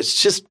much.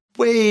 It's just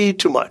way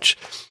too much.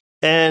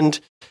 And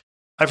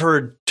I've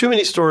heard too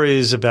many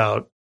stories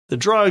about the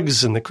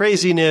drugs and the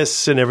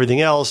craziness and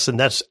everything else, and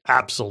that's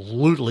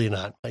absolutely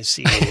not my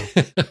scene.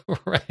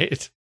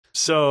 Right.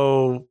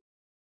 So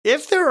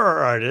if there are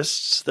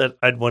artists that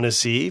I'd want to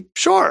see,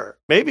 sure,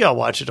 maybe I'll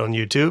watch it on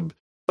YouTube.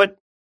 But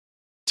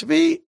to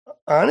be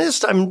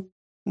honest, I'm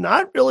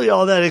not really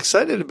all that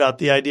excited about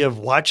the idea of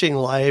watching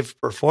live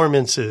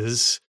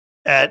performances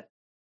at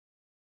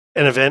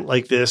an event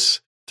like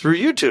this through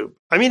YouTube.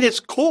 I mean, it's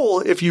cool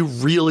if you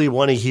really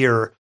want to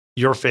hear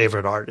your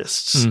favorite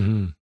artists.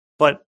 Mm-hmm.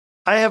 But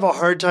I have a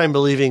hard time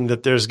believing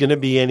that there's going to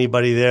be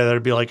anybody there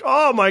that'll be like,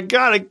 oh my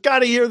God, I got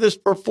to hear this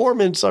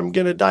performance. I'm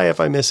going to die if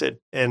I miss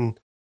it. And,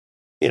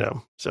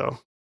 so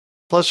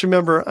plus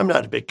remember, I'm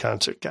not a big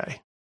concert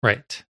guy.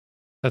 Right.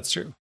 That's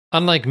true.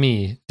 Unlike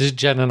me,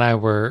 Jen and I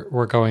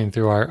were going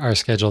through our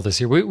schedule this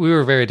year. We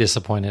were very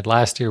disappointed.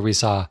 Last year, we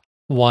saw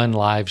one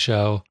live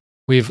show.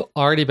 We've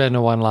already been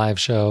to one live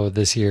show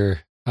this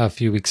year a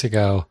few weeks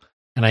ago.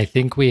 And I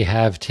think we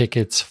have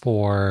tickets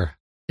for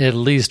at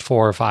least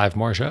 4 or 5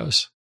 more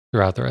shows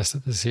throughout the rest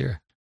of this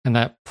year. And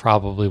that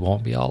probably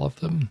won't be all of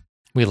them.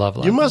 We love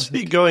live You must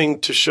music. be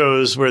going to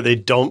shows where they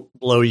don't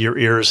blow your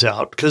ears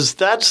out, because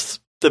that's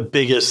the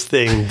biggest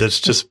thing that's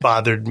just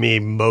bothered me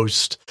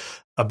most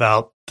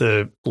about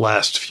the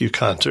last few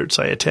concerts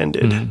I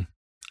attended. Mm.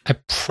 I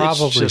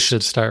probably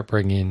should start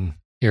bringing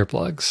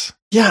earplugs.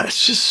 Yeah,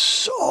 it's just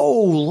so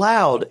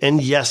loud.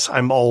 And yes,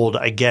 I'm old.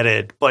 I get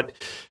it. But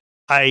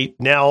I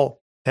now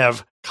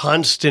have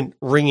constant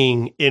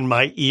ringing in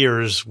my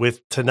ears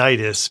with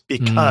tinnitus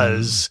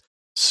because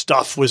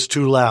stuff was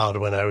too loud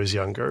when I was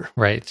younger.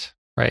 Right.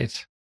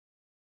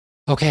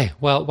 Okay,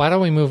 well, why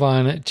don't we move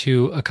on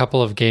to a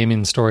couple of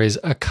gaming stories,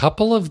 a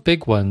couple of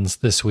big ones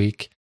this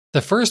week. The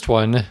first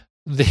one,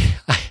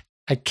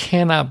 I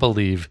cannot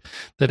believe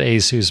that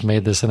Asus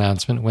made this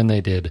announcement when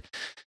they did.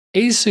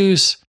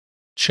 Asus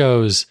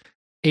chose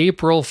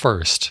April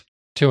 1st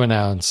to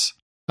announce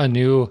a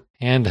new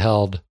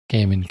handheld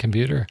gaming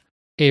computer.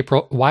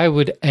 Why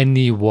would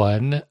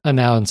anyone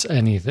announce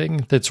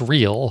anything that's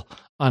real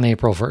on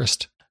April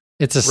 1st?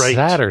 It's a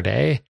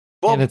Saturday,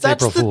 and it's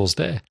April Fool's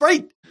Day.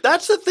 Right.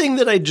 That's the thing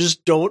that I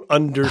just don't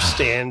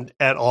understand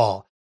at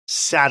all.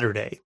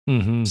 Saturday.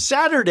 Mm-hmm.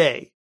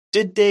 Saturday.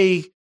 Did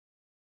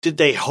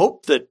they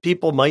hope that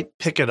people might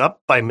pick it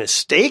up by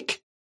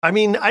mistake? I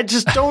mean, I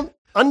just don't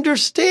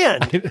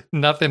understand.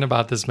 Nothing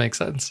about this makes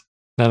sense.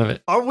 None of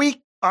it. Are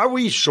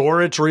we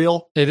sure it's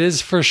real? It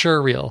is for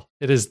sure real.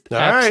 It is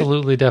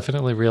absolutely,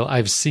 definitely real.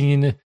 I've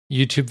seen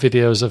YouTube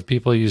videos of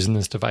people using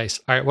this device.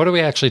 All right, what are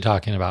we actually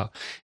talking about?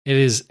 It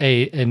is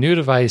a new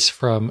device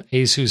from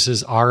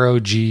Asus's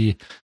ROG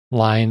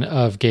line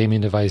of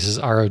gaming devices.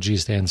 ROG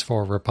stands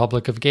for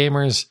Republic of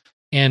Gamers.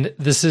 And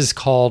this is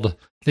called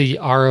the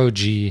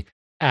ROG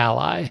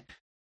Ally.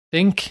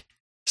 Think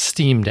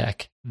Steam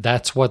Deck.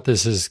 That's what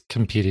this is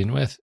competing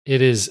with.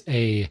 It is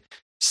a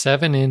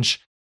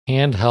 7-inch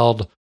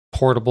handheld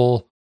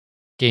portable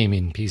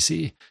gaming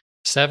PC.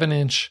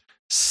 7-inch,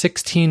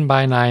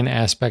 16:9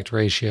 aspect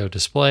ratio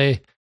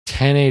display,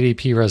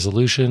 1080p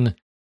resolution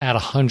at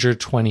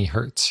 120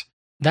 hertz.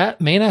 That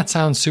may not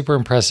sound super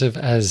impressive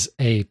as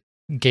a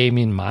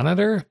gaming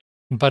monitor,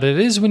 but it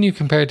is when you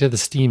compare it to the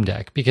Steam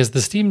Deck, because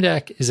the Steam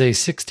Deck is a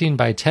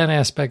 16:10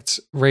 aspects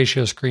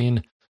ratio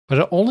screen, but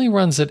it only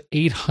runs at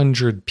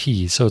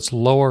 800p, so it's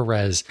lower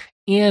res,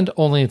 and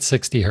only at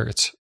 60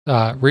 hertz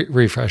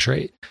refresh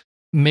rate.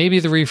 Maybe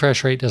the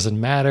refresh rate doesn't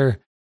matter.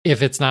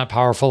 If it's not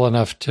powerful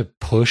enough to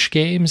push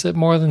games at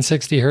more than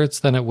 60 hertz,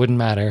 then it wouldn't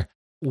matter.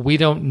 We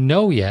don't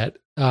know yet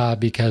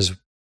because,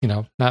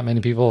 not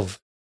many people have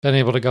been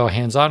able to go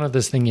hands-on with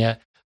this thing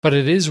yet, but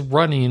it is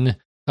running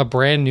a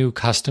brand new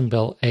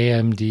custom-built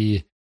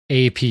AMD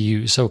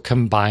APU, so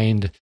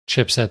combined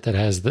chipset that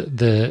has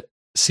the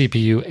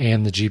CPU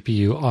and the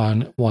GPU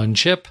on one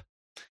chip.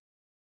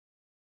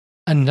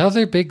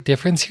 Another big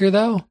difference here,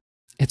 though,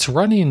 it's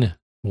running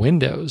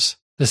Windows.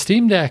 The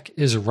Steam Deck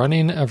is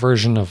running a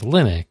version of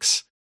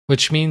Linux,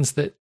 which means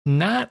that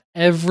not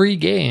every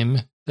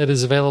game that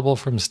is available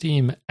from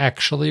Steam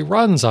actually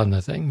runs on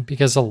the thing,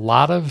 because a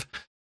lot of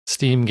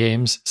Steam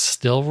games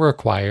still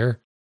require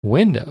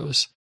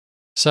Windows.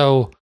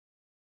 So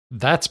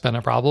that's been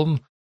a problem.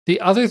 The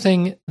other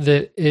thing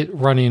that it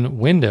running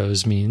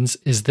Windows means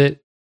is that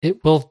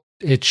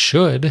it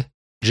should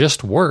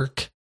just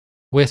work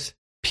with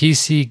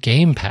PC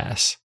Game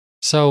Pass.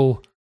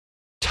 So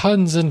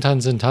tons and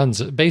tons and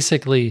tons.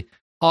 Basically,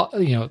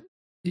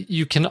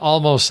 you can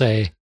almost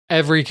say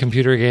every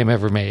computer game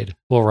ever made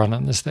will run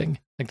on this thing.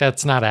 Like,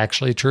 that's not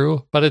actually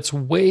true, but it's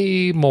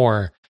way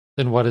more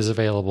than what is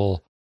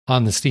available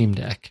on the Steam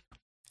Deck.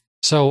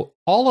 So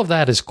all of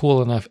that is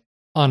cool enough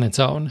on its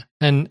own.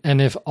 And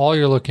if all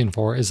you're looking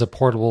for is a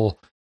portable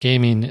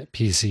gaming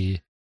PC,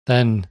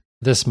 then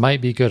this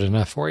might be good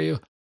enough for you.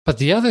 But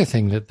the other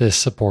thing that this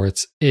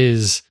supports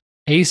is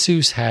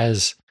Asus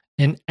has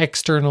an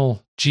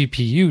external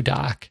GPU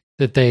dock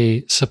that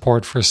they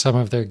support for some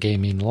of their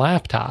gaming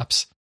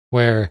laptops,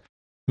 where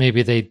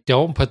maybe they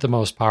don't put the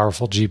most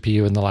powerful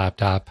GPU in the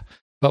laptop,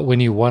 but when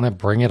you want to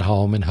bring it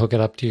home and hook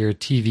it up to your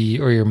TV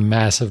or your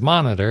massive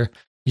monitor,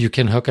 you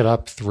can hook it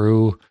up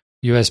through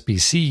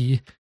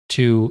USB-C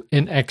to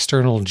an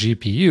external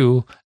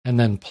GPU and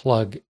then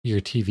plug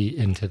your TV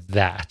into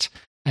that.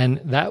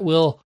 And that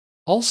will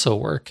also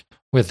work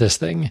with this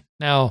thing.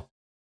 Now,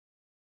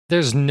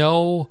 there's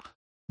no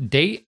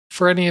date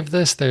for any of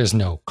this. There's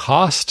no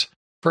cost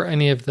for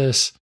any of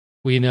this.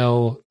 We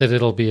know that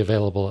it'll be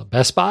available at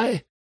Best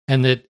Buy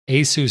and that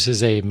Asus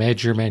is a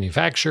major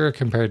manufacturer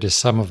compared to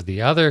some of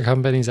the other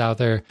companies out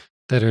there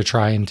that are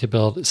trying to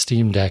build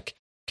Steam Deck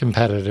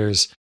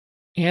competitors.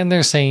 And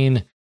they're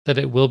saying that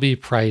it will be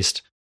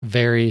priced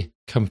very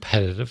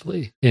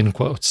competitively, in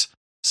quotes.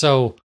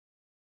 So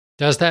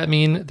does that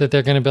mean that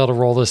they're going to be able to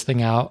roll this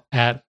thing out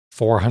at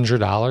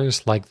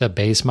 $400 like the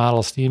base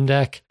model Steam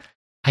Deck?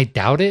 I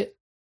doubt it,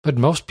 but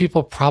most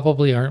people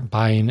probably aren't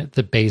buying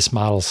the base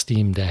model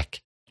Steam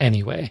Deck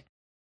anyway.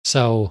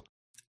 So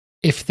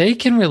if they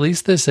can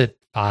release this at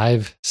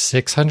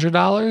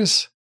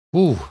 $500-$600,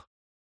 ooh,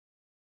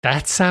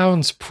 that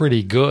sounds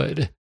pretty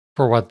good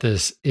for what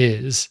this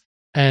is.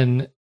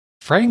 And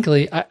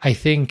frankly, I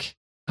think,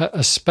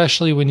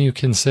 especially when you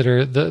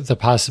consider the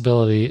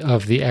possibility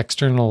of the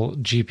external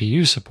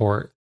GPU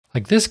support,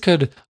 like this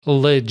could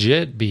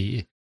legit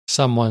be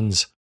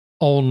someone's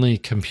only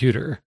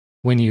computer.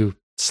 When you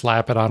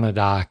slap it on a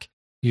dock,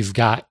 you've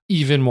got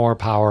even more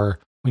power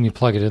when you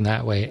plug it in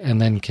that way,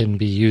 and then can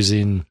be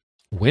using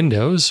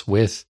Windows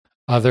with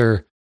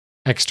other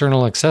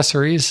external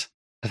accessories.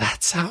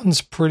 That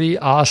sounds pretty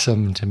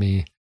awesome to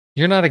me.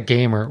 You're not a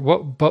gamer.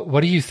 But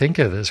what do you think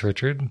of this,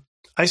 Richard?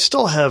 I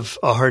still have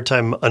a hard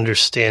time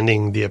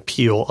understanding the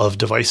appeal of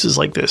devices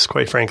like this,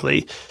 quite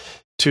frankly.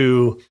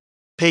 To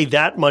pay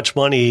that much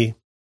money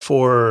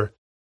for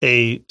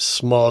a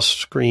small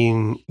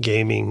screen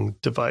gaming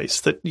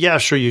device that, yeah,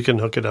 sure, you can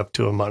hook it up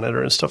to a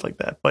monitor and stuff like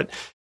that. But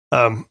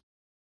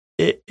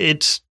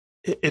it's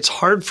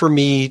hard for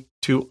me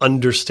to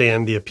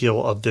understand the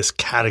appeal of this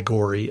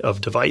category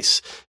of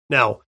device.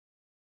 Now,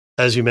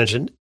 as you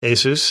mentioned,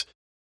 Asus,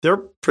 they're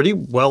pretty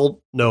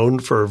well known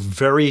for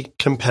very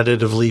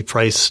competitively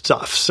priced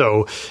stuff.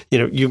 So,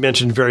 you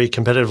mentioned very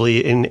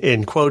competitively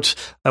in quotes.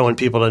 I want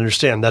people to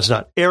understand that's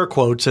not air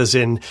quotes as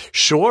in,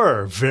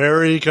 sure,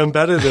 very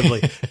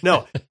competitively.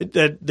 No,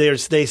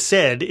 they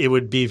said it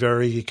would be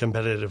very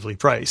competitively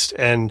priced.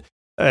 And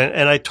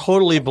I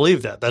totally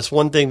believe that. That's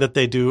one thing that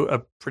they do a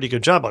pretty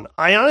good job on.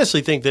 I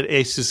honestly think that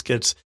Asus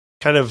gets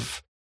kind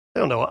of,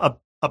 a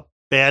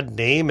bad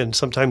name and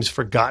sometimes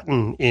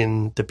forgotten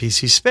in the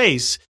PC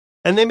space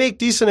and they make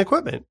decent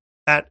equipment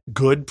at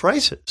good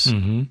prices.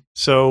 Mm-hmm.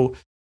 So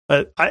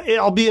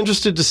I'll be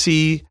interested to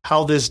see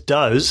how this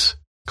does.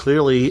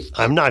 Clearly,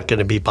 I'm not going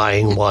to be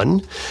buying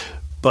one,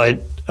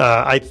 but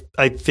I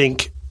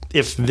think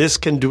if this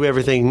can do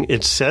everything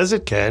it says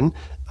it can,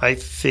 I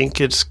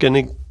think it's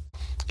going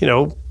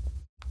to,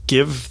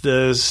 give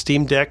the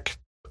Steam Deck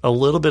a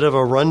little bit of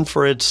a run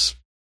for its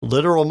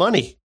literal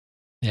money.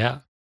 Yeah.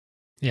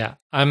 Yeah.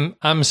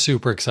 I'm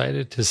super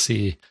excited to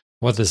see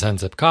what this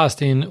ends up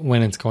costing,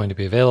 when it's going to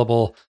be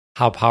available,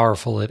 how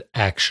powerful it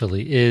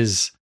actually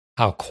is,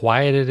 how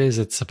quiet it is.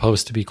 It's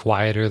supposed to be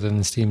quieter than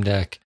the Steam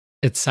Deck.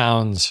 It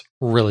sounds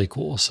really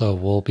cool. So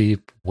we'll be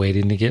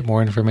waiting to get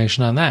more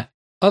information on that.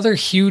 Other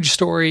huge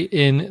story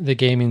in the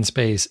gaming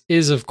space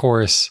is, of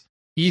course,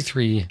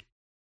 E3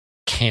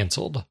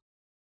 canceled.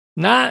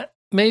 Not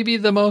maybe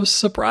the most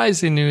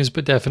surprising news,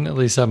 but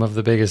definitely some of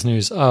the biggest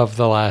news of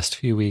the last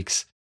few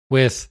weeks,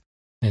 with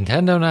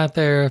Nintendo not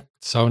there,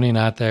 Sony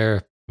not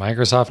there,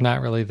 Microsoft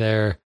not really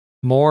there,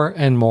 more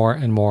and more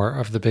and more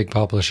of the big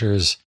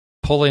publishers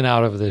pulling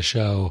out of this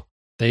show.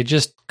 They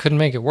just couldn't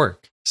make it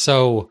work.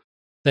 So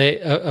they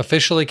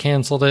officially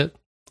canceled it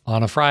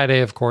on a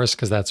Friday, of course,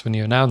 because that's when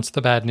you announce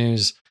the bad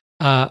news.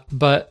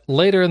 But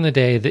later in the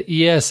day,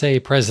 the ESA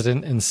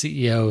president and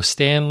CEO,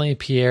 Stanley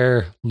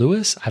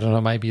Pierre-Louis, I don't know,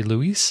 it might be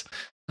Louis.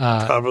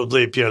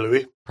 Probably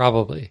Pierre-Louis.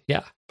 Probably,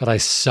 yeah. But I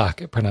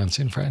suck at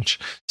pronouncing French.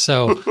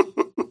 So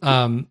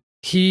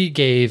he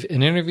gave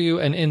an interview,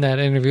 and in that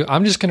interview,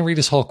 I'm just going to read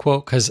his whole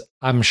quote because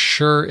I'm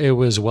sure it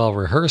was well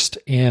rehearsed,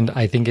 and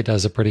I think it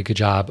does a pretty good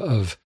job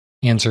of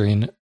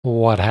answering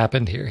what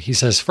happened here. He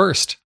says,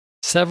 first,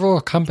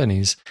 several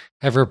companies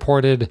have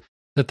reported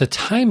that the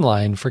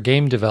timeline for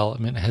game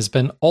development has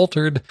been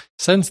altered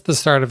since the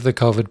start of the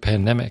COVID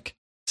pandemic.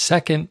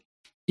 Second,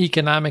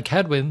 economic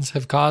headwinds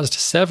have caused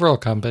several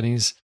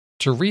companies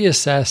to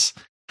reassess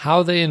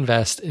how they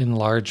invest in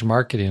large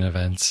marketing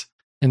events.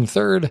 And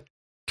third,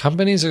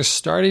 companies are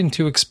starting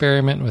to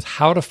experiment with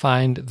how to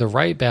find the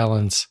right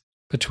balance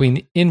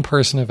between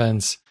in-person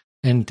events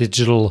and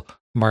digital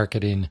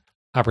marketing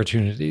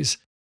opportunities.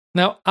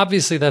 Now,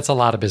 obviously, that's a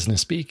lot of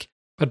business speak,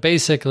 but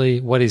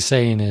basically what he's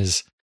saying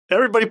is,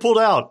 everybody pulled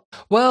out.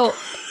 Well,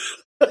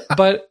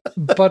 but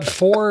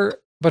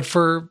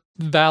for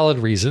valid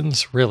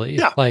reasons, really.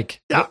 Yeah.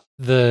 Like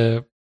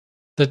the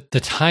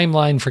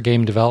timeline for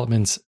game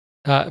developments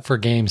for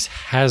games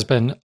has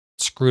been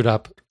screwed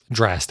up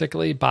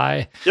drastically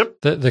by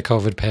the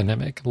COVID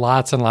pandemic.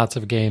 Lots and lots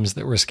of games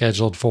that were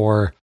scheduled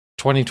for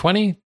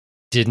 2020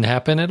 didn't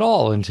happen at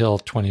all until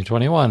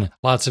 2021.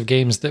 Lots of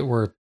games that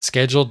were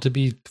scheduled to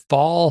be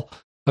fall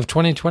of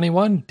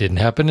 2021 didn't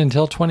happen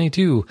until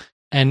 22.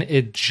 And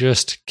it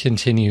just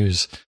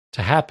continues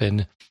to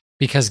happen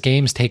because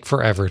games take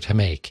forever to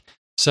make.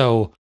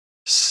 So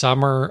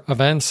summer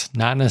events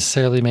not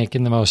necessarily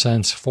making the most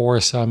sense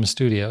for some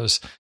studios.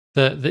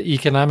 The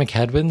economic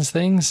headwinds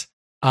things,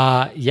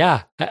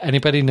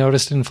 anybody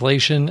noticed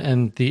inflation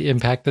and the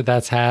impact that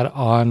that's had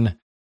on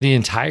the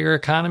entire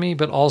economy,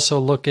 but also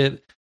look at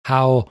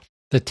how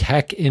the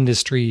tech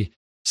industry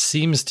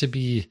seems to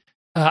be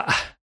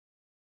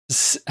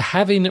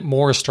having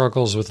more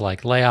struggles with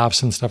like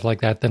layoffs and stuff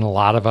like that than a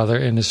lot of other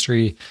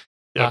industry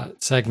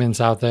segments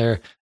out there.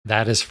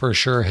 That is for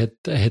sure hit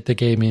the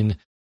gaming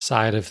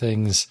side of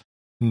things.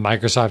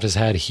 Microsoft has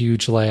had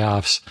huge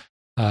layoffs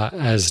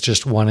as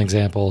just one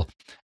example.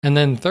 And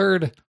then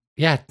third,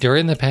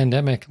 during the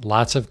pandemic,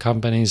 lots of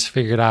companies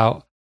figured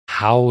out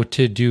how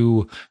to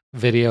do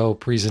video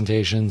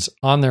presentations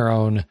on their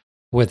own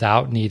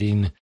without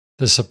needing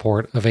the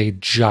support of a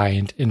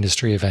giant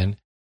industry event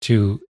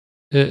to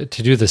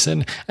do this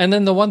in. And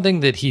then the one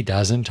thing that he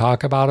doesn't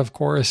talk about, of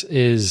course,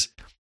 is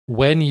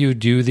when you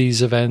do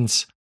these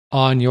events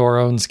on your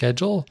own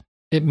schedule,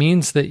 it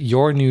means that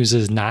your news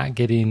is not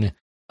getting,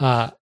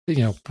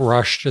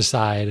 brushed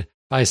aside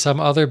by some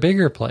other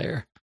bigger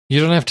player. You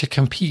don't have to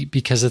compete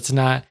because it's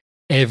not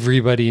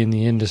everybody in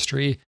the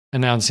industry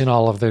announcing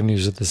all of their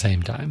news at the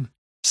same time.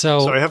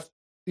 So go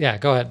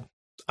ahead.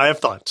 I have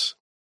thoughts.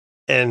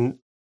 And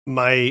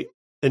my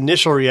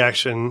initial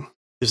reaction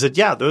is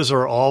that, those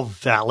are all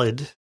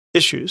valid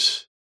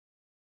issues.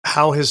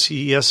 How has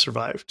CES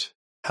survived?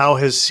 How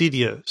has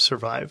CEDIA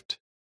survived?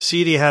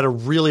 CEDIA had a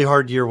really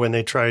hard year when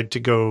they tried to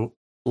go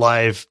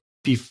live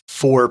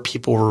before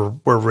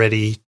people were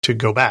ready to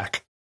go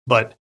back.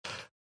 But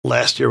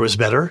last year was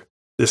better.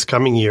 This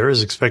coming year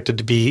is expected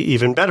to be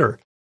even better.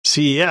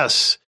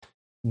 CES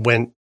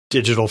went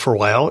digital for a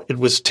while. It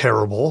was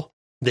terrible.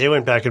 They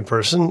went back in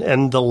person,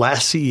 and the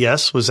last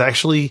CES was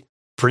actually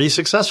pretty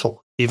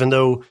successful, even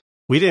though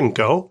we didn't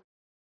go.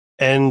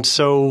 And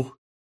so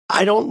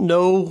I don't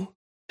know.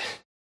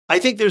 I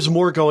think there's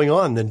more going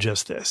on than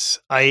just this.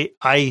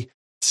 I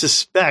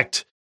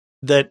suspect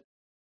that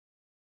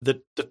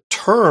the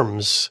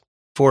terms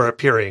for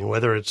appearing,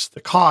 whether it's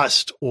the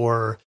cost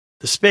or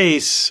the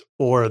space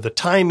or the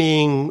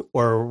timing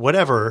or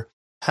whatever,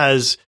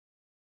 has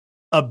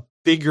a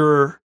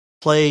bigger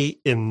play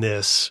in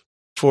this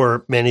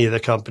for many of the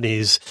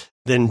companies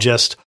than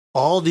just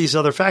all these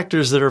other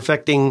factors that are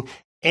affecting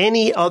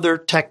any other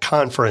tech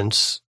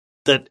conference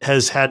that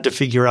has had to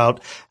figure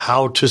out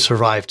how to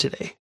survive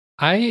today.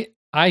 I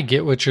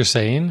get what you're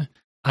saying.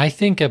 I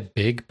think a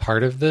big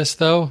part of this,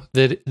 though,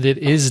 that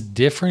is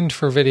different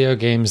for video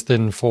games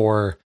than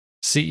for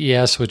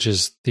CES, which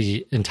is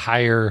the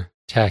entire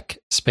tech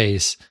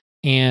space,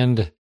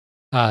 and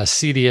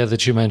CEDIA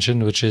that you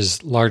mentioned, which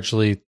is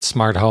largely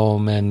smart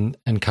home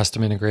and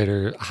custom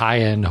integrator,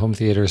 high-end home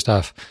theater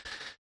stuff.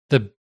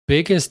 The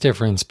biggest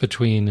difference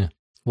between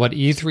what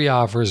E3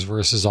 offers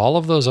versus all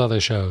of those other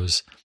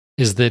shows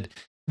is that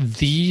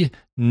the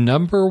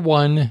number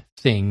one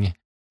thing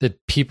that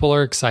people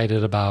are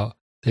excited about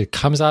that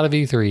comes out of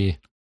E3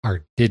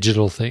 are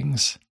digital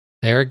things.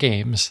 They are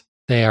games.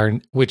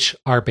 Which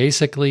are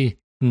basically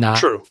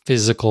not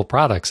physical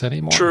products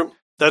anymore. True.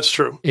 That's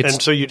true. And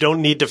so you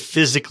don't need to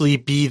physically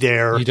be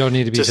there. You don't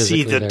need to be to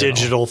see the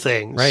digital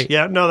things. Right.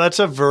 Yeah, no, that's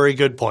a very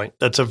good point.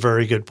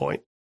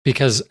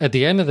 Because at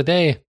the end of the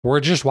day, we're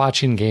just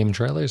watching game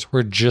trailers.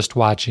 We're just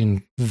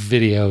watching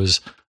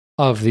videos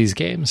of these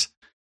games.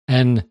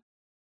 And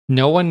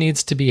no one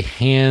needs to be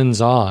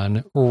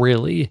hands-on,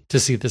 really, to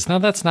see this. Now,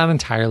 that's not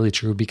entirely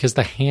true because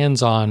the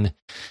hands-on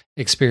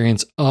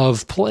experience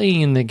of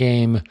playing the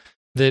game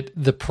that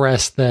the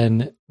press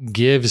then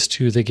gives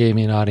to the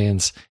gaming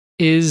audience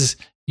is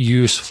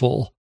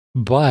useful.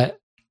 But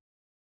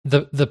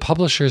the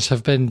publishers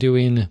have been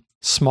doing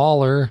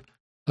smaller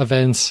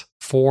events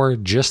for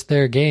just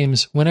their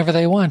games whenever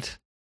they want.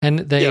 And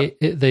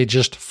they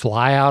just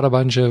fly out a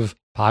bunch of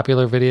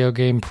popular video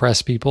game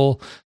press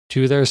people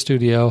to their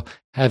studio,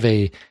 have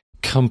a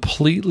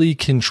completely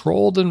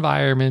controlled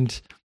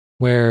environment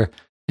where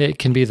it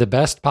can be the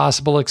best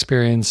possible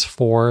experience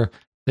for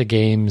the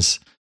game's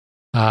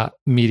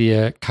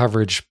media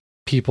coverage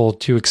people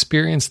to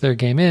experience their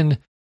game in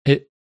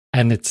it.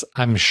 And it's,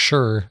 I'm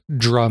sure,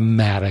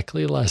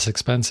 dramatically less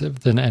expensive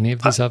than any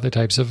of these other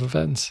types of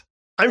events.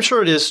 I'm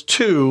sure it is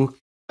too.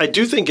 I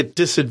do think it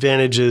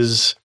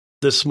disadvantages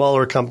the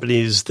smaller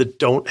companies that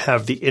don't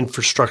have the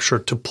infrastructure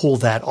to pull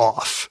that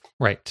off.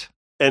 Right.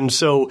 And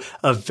so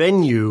a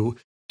venue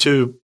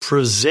to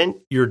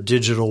present your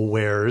digital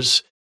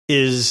wares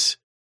is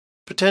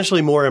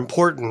potentially more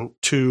important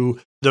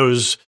to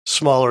those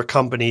smaller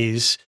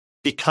companies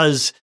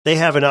because they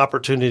have an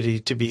opportunity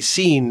to be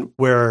seen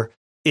where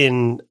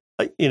in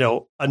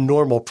a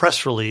normal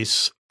press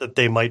release that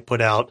they might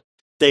put out,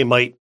 they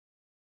might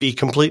be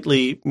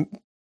completely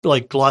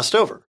glossed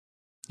over.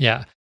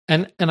 Yeah.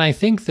 And I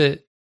think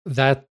that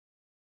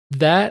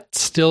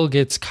still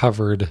gets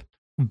covered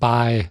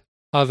by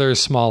other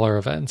smaller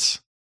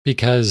events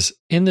because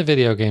in the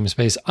video game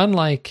space,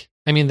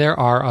 there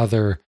are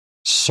other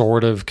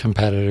sort of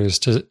competitors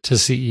to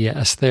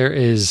CES. There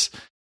is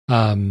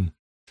IFA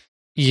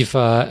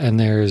and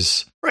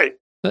there's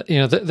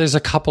there's a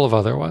couple of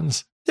other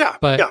ones. Yeah.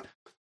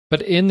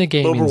 But in the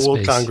gaming Global space,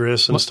 World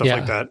Congress and stuff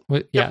like that.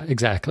 Yeah,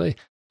 exactly.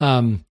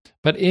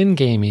 But in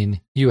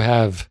gaming, you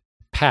have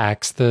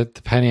PAX, the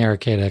Penny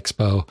Arcade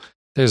Expo.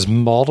 There's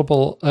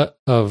multiple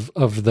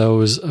of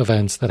those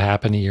events that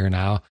happen a year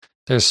now.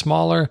 They're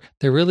smaller.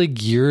 They're really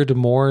geared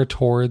more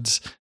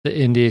towards the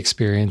indie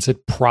experience.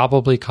 It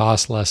probably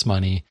costs less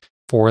money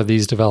for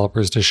these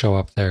developers to show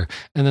up there.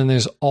 And then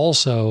there's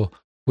also,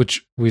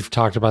 which we've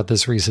talked about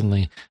this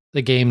recently,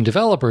 the Game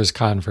Developers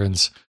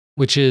Conference,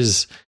 which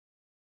is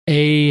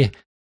it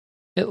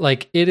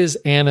is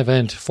an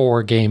event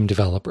for game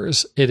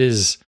developers. It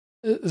is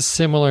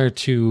similar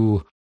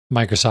to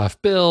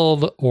Microsoft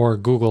Build or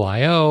Google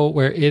I/O,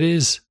 where it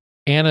is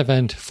an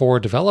event for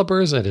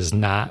developers. It is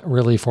not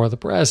really for the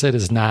press. It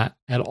is not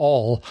at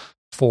all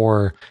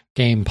for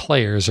game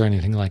players or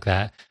anything like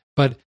that.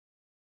 But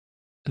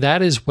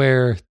that is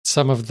where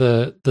some of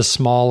the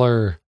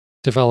smaller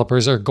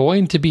developers are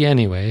going to be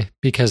anyway,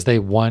 because they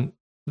want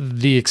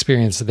the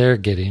experience they're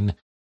getting.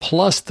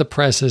 Plus, the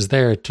press is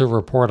there to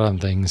report on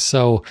things.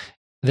 So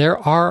there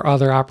are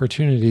other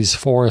opportunities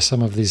for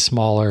some of these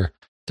smaller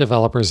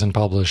developers and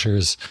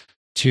publishers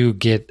to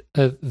get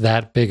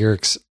that bigger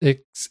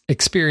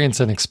experience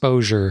and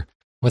exposure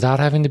without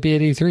having to be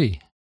at E3.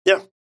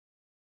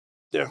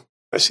 Yeah,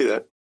 I see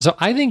that. So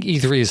I think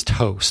E3 is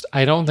toast.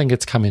 I don't think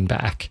it's coming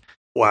back.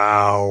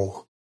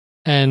 Wow.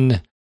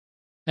 And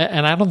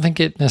I don't think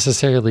it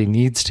necessarily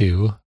needs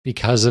to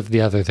because of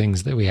the other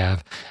things that we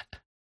have.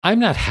 I'm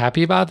not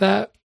happy about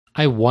that.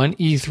 I want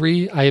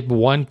E3. I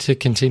want to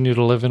continue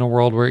to live in a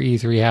world where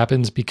E3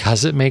 happens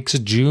because it makes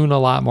June a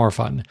lot more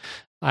fun.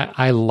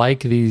 I like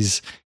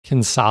these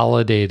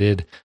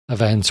consolidated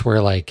events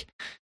where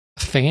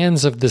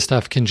fans of this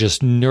stuff can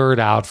just nerd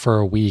out for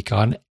a week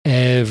on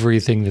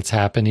everything that's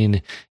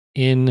happening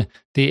in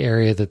the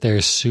area that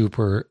they're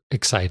super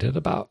excited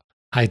about.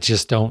 I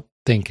just don't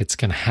think it's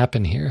going to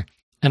happen here.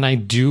 And I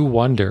do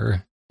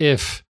wonder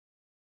if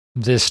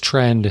this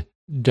trend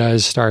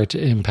does start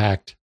to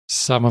impact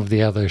some of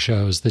the other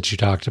shows that you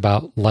talked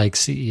about, like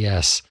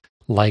CES,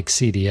 like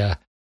CEDIA.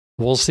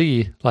 We'll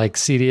see.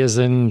 CEDIA is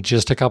in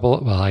just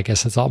I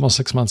guess it's almost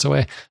 6 months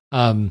away.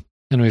 And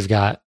we've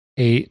got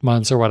 8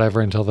 months or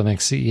whatever until the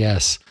next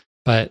CES.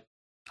 But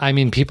I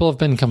mean, people have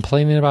been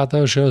complaining about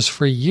those shows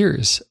for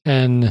years,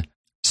 and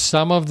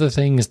some of the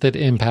things that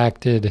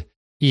impacted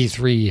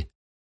E3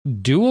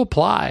 do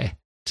apply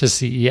to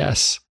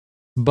CES,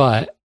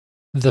 but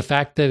the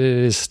fact that it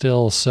is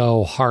still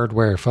so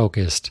hardware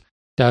focused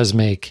does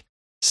make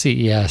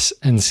CES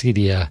and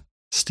CEDIA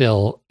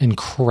still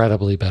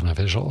incredibly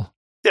beneficial.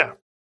 Yeah.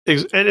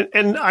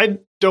 And I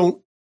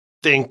don't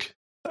think,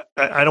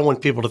 I don't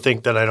want people to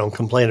think that I don't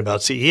complain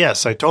about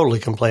CES. I totally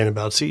complain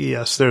about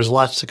CES. There's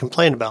lots to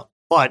complain about,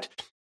 but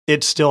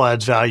it still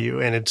adds value,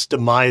 and its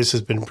demise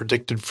has been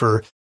predicted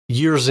for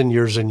years and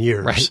years and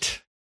years.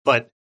 Right.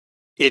 But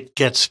it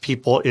gets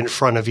people in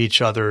front of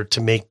each other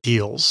to make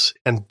deals,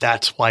 and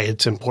that's why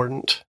it's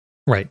important.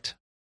 Right.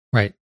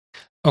 Right.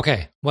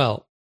 Okay.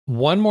 Well,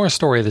 one more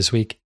story this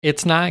week.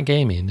 It's not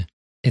gaming,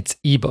 it's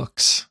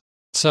ebooks.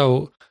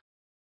 So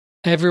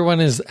everyone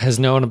has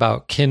known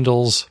about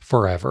Kindles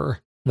forever.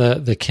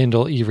 The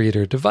Kindle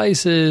e-reader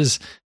devices,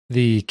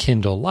 the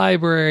Kindle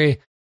library.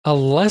 A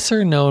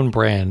lesser known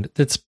brand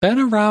that's been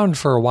around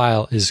for a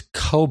while is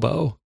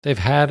Kobo. They've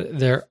had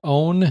their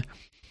own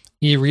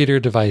e-reader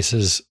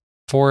devices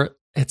for,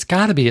 it's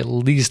got to be at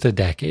least a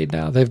decade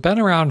now. They've been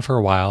around for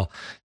a while.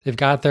 They've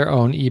got their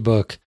own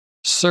ebook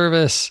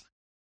service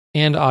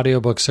and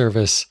audiobook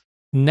service.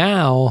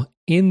 Now,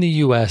 in the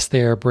US,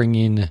 they are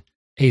bringing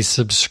a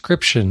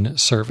subscription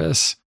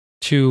service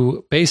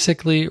to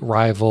basically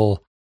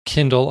rival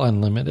Kindle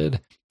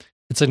Unlimited.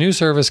 It's a new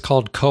service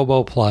called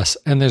Kobo Plus,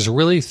 and there's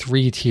really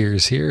 3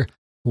 tiers here.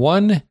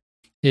 One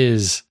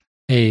is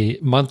a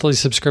monthly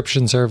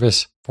subscription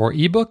service for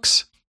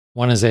ebooks.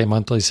 One is a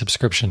monthly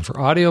subscription for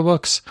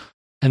audiobooks.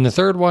 And the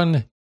third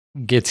one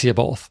gets you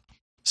both.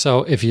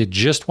 So if you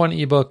just want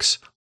ebooks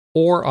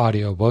or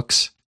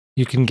audiobooks,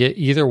 you can get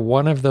either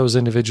one of those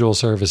individual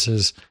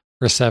services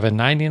for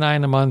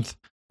 $7.99 a month,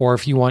 or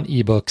if you want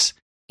ebooks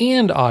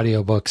and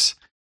audiobooks,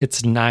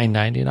 it's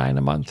 $9.99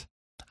 a month.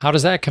 How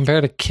does that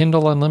compare to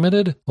Kindle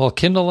Unlimited? Well,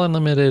 Kindle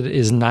Unlimited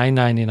is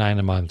 $9.99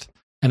 a month,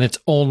 and it's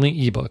only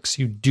ebooks.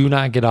 You do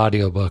not get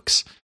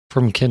audiobooks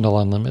from Kindle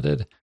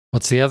Unlimited.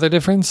 What's the other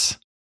difference?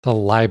 The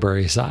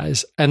library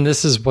size. And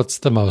this is what's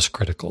the most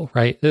critical,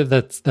 right?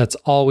 That's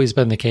always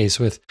been the case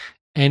with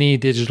any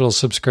digital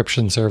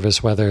subscription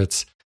service, whether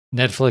it's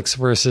Netflix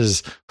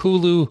versus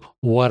Hulu,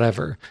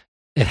 whatever.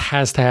 It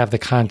has to have the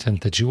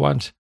content that you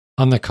want.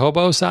 On the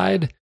Kobo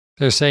side,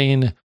 they're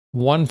saying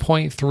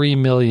 1.3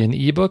 million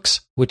ebooks,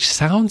 which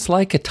sounds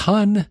like a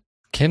ton.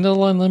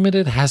 Kindle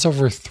Unlimited has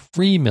over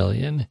 3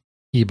 million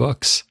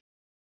ebooks.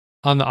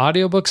 On the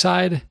audiobook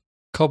side,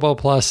 Kobo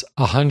Plus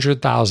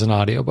 100,000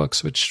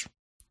 audiobooks, which,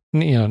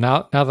 you know,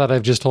 now that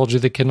I've just told you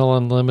that Kindle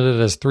Unlimited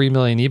has 3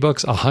 million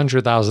ebooks,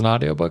 100,000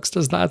 audiobooks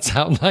does not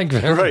sound like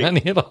very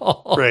many at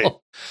all. Right.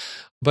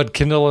 But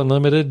Kindle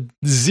Unlimited,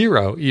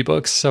 0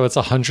 ebooks, so it's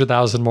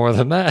 100,000 more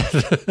than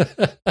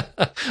that,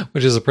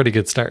 which is a pretty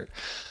good start.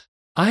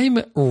 I'm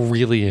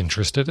really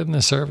interested in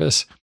this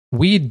service.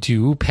 We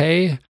do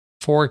pay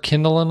for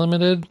Kindle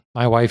Unlimited.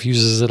 My wife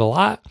uses it a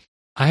lot.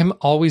 I'm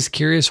always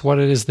curious what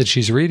it is that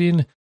she's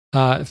reading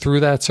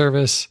through that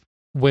service.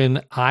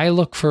 When I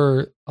look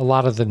for a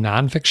lot of the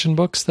nonfiction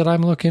books that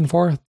I'm looking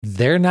for,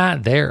 they're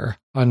not there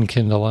on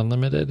Kindle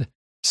Unlimited.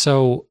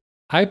 So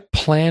I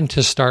plan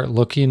to start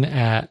looking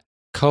at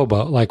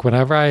Kobo. Like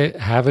whenever I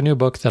have a new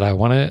book that I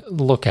want to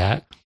look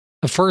at,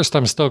 first,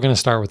 I'm still going to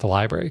start with the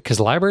library because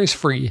the library is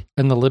free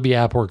and the Libby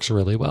app works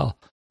really well.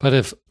 But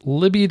if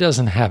Libby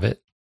doesn't have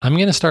it, I'm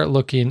going to start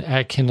looking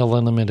at Kindle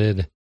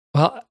Unlimited,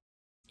 well,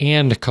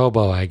 and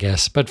Kobo, I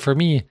guess. But for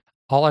me,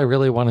 all I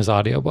really want is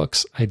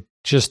audiobooks. I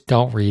just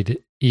don't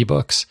read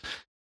ebooks.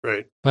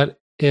 Right. But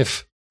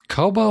if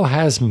Kobo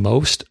has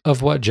most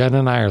of what Jen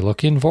and I are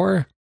looking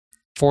for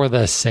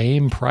the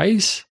same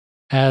price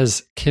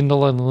as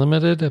Kindle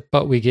Unlimited,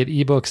 but we get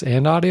ebooks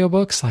and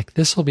audiobooks, like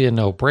this will be a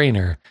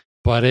no-brainer.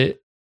 But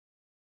it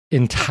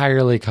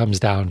entirely comes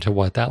down to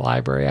what that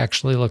library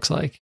actually looks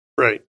like.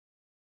 Right.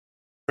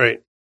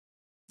 Right.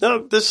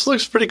 No, this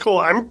looks pretty cool.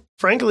 I'm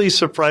frankly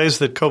surprised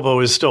that Kobo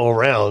is still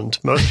around.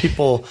 Most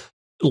people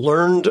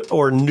learned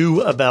or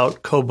knew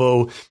about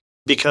Kobo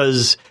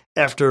because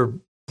after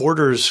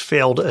Borders'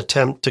 failed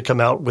attempt to come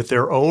out with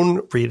their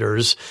own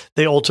readers,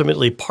 they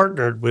ultimately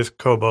partnered with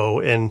Kobo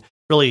and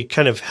really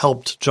kind of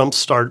helped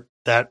jumpstart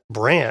that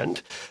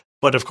brand.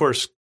 But of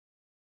course,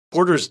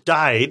 Borders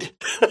died.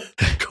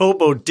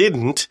 Kobo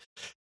didn't.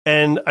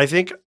 And I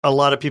think a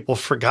lot of people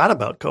forgot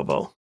about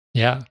Kobo.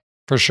 Yeah,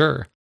 for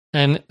sure.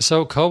 And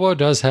so Kobo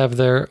does have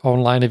their own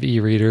line of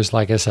e-readers,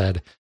 like I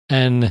said.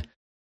 And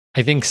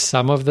I think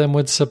some of them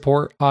would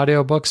support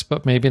audiobooks,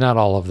 but maybe not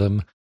all of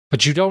them.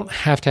 But you don't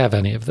have to have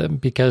any of them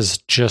because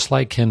just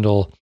like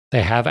Kindle,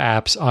 they have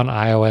apps on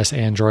iOS,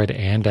 Android,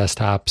 and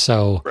desktop.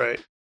 So,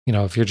 you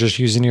know, if you're just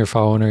using your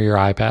phone or your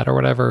iPad or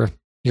whatever,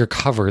 you're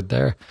covered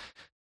there.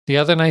 The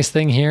other nice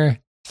thing here,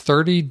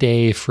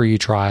 30-day free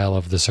trial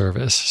of the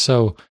service.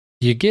 So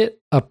you get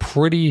a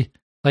pretty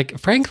Like,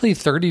 frankly,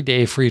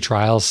 30-day free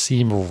trials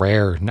seem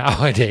rare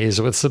nowadays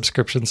with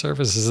subscription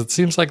services. It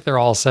seems like they're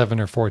all 7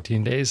 or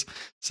 14 days.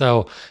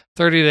 So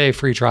 30-day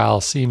free trial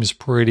seems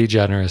pretty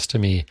generous to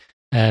me,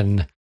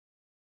 and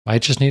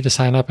might just need to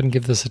sign up and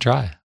give this a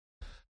try.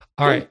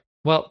 All right.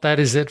 Well, that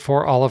is it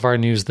for all of our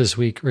news this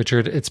week,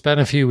 Richard. It's been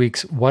a few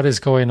weeks. What is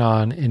going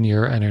on in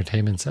your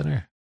entertainment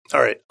center?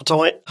 All right.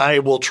 So I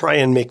will try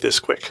and make this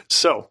quick.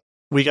 So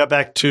we got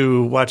back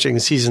to watching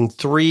season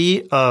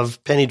 3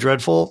 of Penny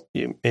Dreadful.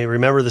 You may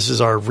remember this is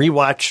our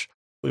rewatch.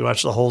 We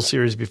watched the whole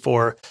series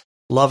before,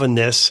 loving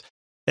this.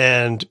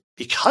 And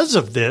because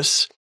of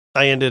this,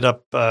 I ended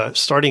up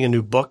starting a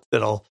new book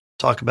that I'll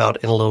talk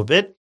about in a little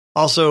bit.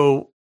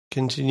 Also,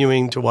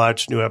 continuing to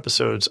watch new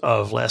episodes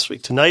of Last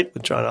Week Tonight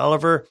with John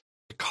Oliver.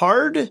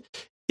 Picard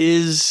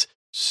is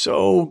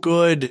so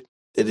good.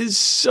 It is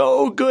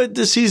so good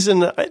this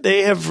season.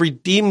 They have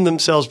redeemed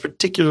themselves,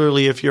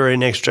 particularly if you're a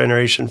Next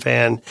Generation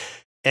fan.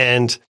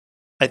 And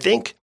I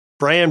think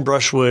Brian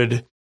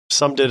Brushwood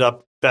summed it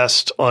up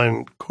best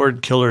on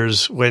Cord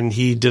Killers when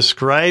he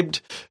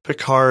described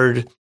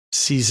Picard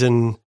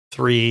season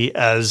 3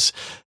 as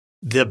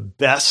the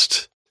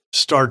best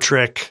Star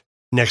Trek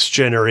Next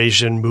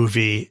Generation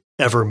movie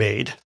ever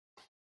made.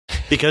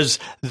 Because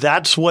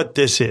that's what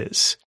this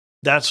is.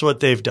 That's what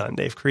they've done.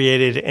 They've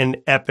created an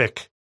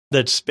epic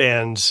that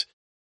spans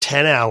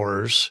 10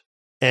 hours,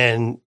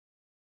 and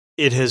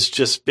it has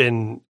just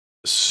been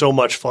so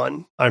much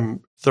fun.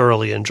 I'm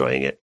thoroughly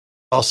enjoying it.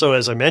 Also,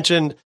 as I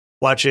mentioned,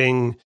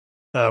 watching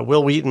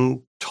Will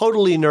Wheaton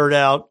totally nerd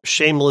out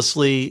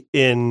shamelessly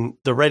in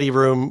The Ready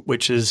Room,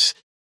 which is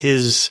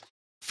his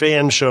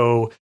fan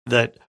show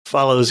that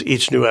follows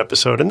each new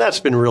episode. And that's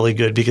been really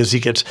good because he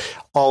gets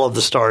all of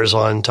the stars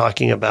on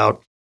talking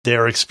about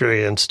their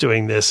experience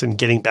doing this and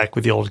getting back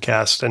with the old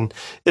cast. And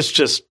it's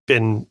just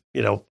been,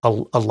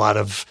 a lot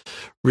of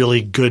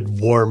really good,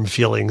 warm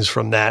feelings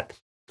from that.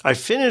 I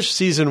finished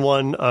season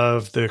 1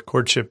 of The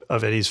Courtship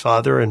of Eddie's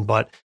Father and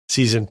bought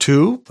season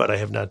 2, but I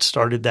have not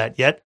started that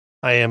yet.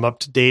 I am up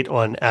to date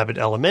on Abbott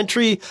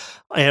Elementary.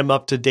 I am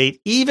up to date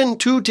even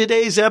to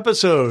today's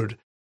episode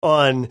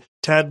on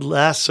Ted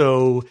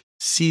Lasso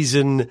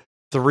season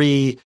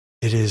 3.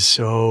 It is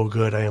so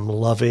good. I am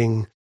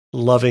loving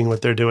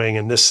what they're doing.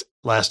 And this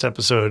last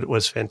episode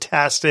was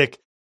fantastic.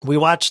 We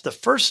watched the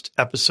first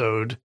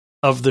episode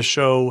of the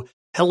show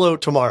Hello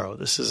Tomorrow.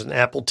 This is an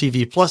Apple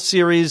TV Plus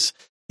series.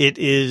 It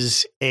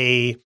is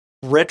a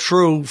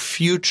retro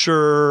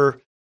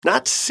future,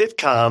 not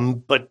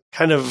sitcom, but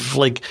kind of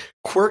like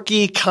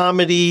quirky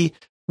comedy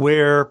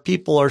where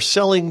people are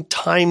selling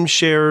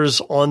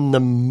timeshares on the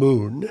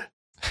moon.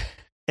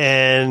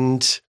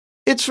 And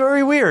it's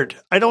very weird.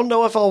 I don't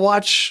know if I'll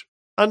watch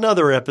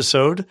another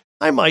episode.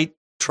 I might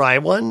try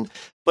one,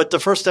 but the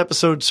first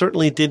episode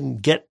certainly didn't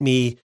get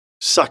me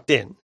sucked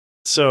in.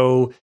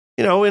 So,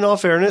 in all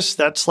fairness,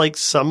 that's like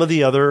some of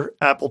the other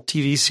Apple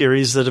TV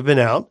series that have been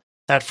out.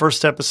 That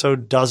first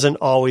episode doesn't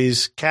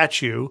always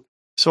catch you,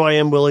 so I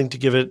am willing to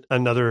give it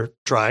another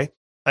try.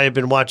 I have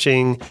been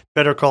watching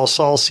Better Call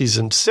Saul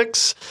season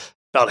 6,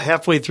 about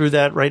halfway through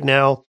that right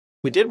now.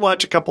 We did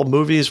watch a couple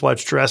movies,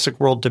 watched Jurassic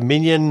World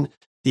Dominion,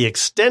 the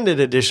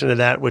extended edition of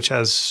that, which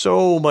has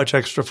so much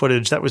extra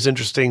footage. That was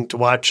interesting to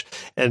watch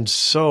and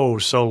so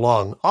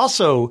long.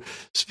 Also,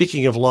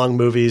 speaking of long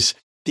movies,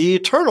 The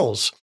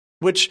Eternals,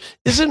 which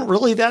isn't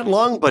really that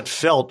long, but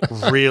felt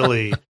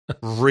really,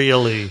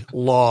 really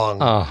long.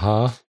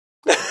 Uh-huh.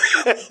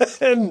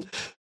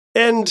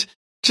 and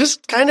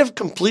just kind of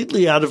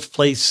completely out of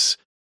place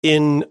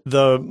in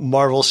the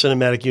Marvel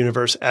Cinematic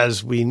Universe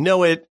as we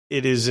know it.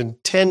 It is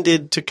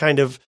intended to kind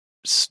of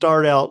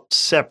start out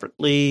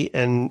separately,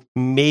 and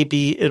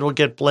maybe it'll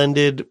get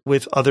blended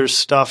with other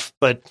stuff,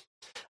 but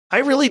I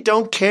really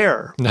don't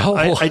care. No,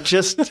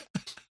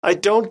 I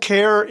don't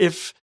care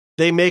if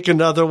they make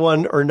another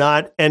one or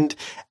not. And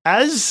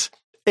as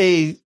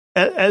a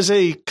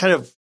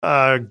kind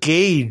of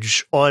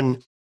gauge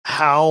on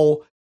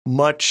how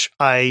much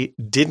I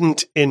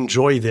didn't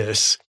enjoy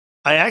this,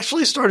 I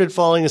actually started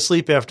falling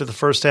asleep after the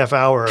first half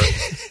hour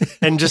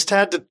and just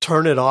had to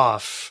turn it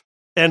off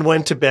and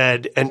went to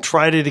bed and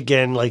tried it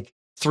again like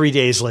 3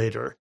 days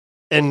later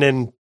and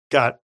then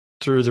got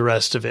through the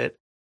rest of it.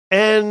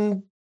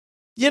 And,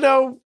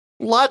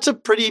 lots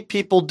of pretty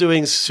people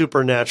doing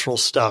supernatural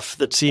stuff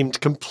that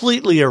seemed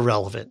completely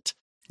irrelevant.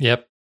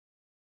 Yep.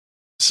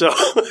 So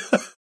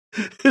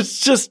it's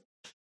just,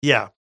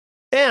 yeah.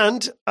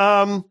 And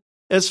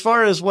as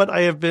far as what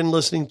I have been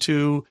listening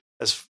to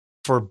as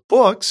for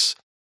books,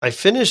 I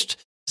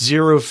finished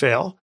Zero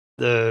Fail,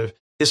 the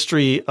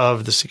history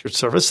of the Secret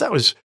Service. That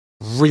was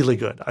really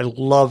good. I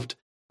loved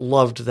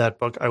that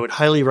book. I would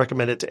highly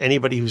recommend it to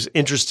anybody who's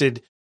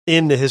interested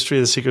in the history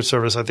of the Secret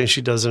Service. I think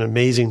she does an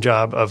amazing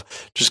job of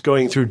just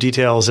going through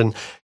details. And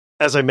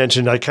as I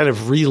mentioned, I kind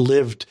of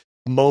relived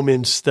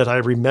moments that I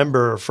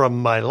remember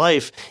from my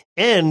life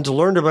and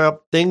learned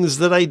about things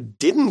that I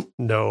didn't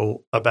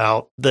know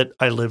about that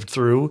I lived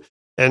through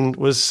and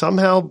was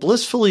somehow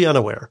blissfully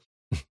unaware.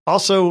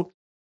 Also,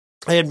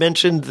 I had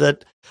mentioned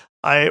that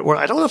I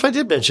don't know if I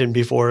did mention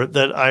before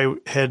that I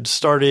had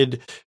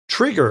started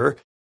Trigger,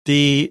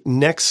 the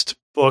next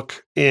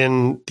book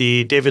in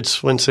the David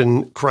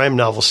Swenson crime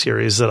novel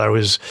series that I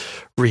was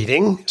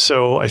reading.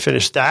 So I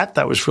finished that.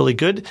 That was really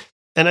good.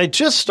 And I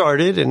just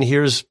started, and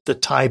here's the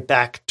tie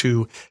back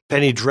to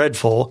Penny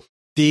Dreadful,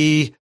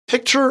 the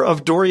Picture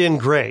of Dorian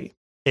Gray,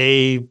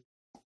 a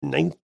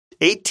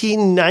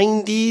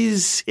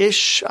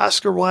 1890s-ish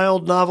Oscar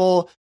Wilde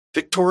novel,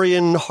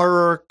 Victorian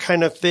horror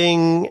kind of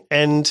thing.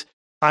 And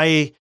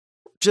I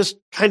just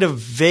kind of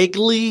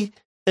vaguely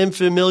am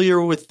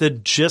familiar with the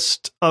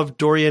gist of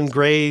Dorian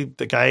Gray,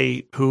 the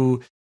guy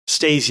who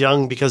stays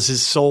young because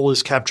his soul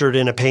is captured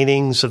in a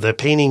painting. So the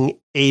painting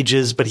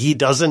ages, but he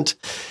doesn't.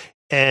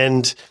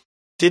 And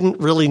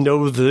didn't really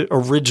know the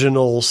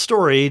original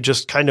story,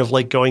 just kind of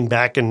like going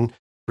back and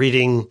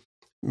reading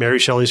Mary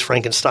Shelley's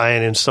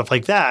Frankenstein and stuff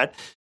like that.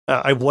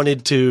 I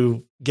wanted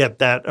to get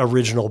that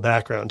original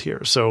background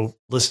here. So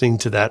listening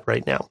to that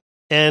right now.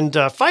 And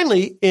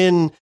finally,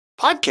 in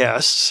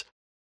podcasts,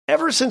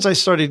 ever since I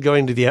started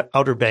going to the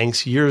Outer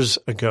Banks years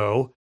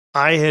ago,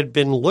 I had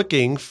been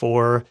looking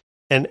for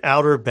an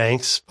Outer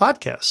Banks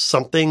podcast,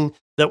 something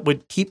that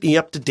would keep me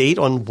up to date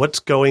on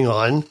what's going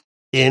on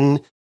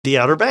in the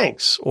Outer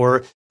Banks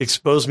or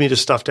expose me to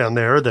stuff down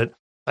there that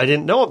I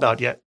didn't know about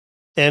yet.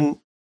 And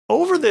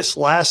over this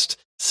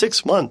last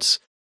 6 months,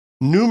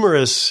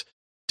 numerous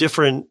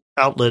different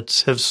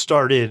outlets have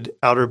started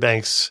Outer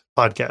Banks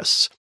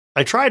podcasts.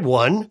 I tried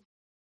one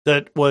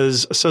that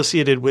was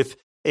associated with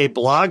a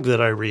blog that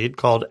I read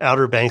called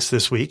Outer Banks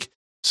This Week.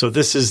 So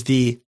this is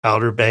the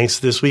Outer Banks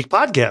This Week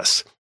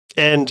podcast.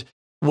 And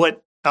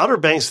what Outer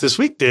Banks This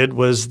Week did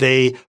was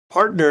they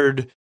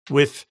partnered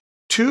with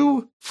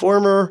two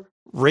former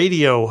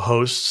radio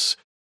hosts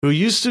who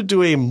used to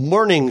do a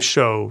morning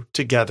show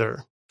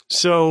together.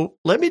 So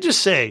let me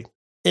just say,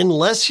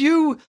 unless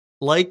you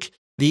like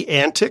the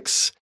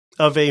antics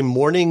of a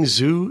morning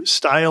zoo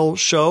style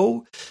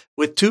show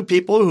with two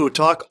people who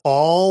talk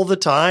all the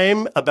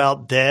time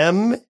about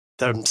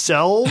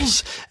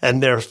themselves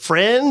and their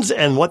friends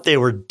and what they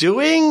were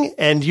doing,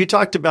 and you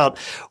talked about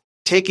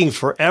taking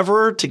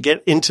forever to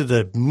get into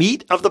the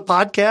meat of the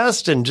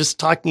podcast and just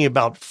talking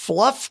about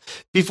fluff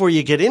before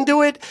you get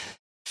into it,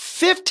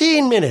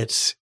 15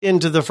 minutes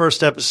into the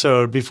first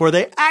episode before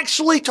they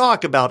actually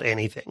talk about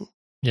anything.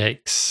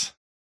 Yikes.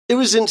 It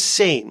was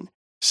insane.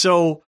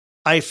 So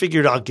I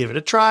figured I'll give it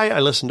a try. I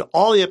listened to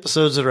all the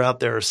episodes that are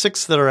out. There are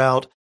 6 that are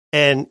out,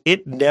 and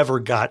it never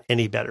got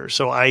any better.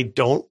 So I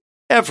don't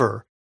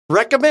ever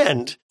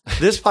recommend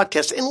this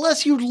podcast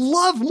unless you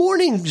love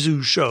morning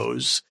zoo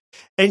shows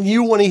and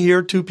you want to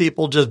hear two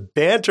people just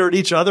banter at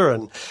each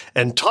other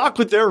and talk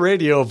with their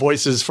radio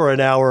voices for an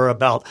hour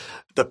about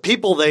the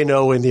people they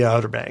know in the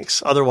Outer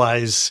Banks.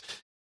 Otherwise,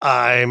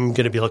 I'm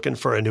going to be looking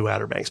for a new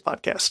Outer Banks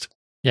podcast.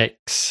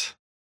 Yikes.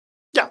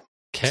 Yeah.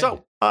 Okay.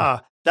 So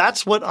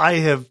that's what I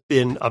have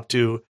been up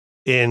to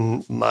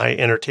in my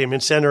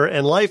entertainment center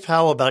and life.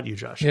 How about you,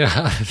 Josh?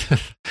 Yeah.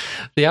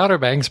 The Outer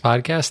Banks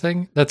podcast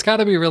thing, that's got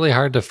to be really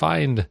hard to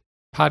find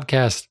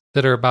podcasts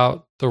that are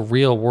about the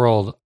real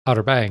world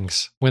Outer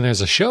Banks when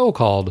there's a show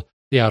called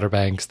The Outer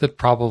Banks that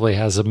probably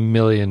has a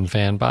million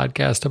fan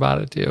podcast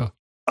about it too.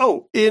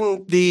 Oh,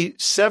 in the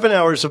 7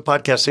 hours of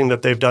podcasting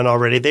that they've done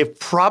already, they've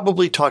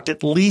probably talked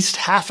at least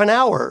half an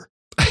hour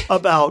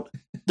about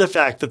the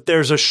fact that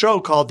there's a show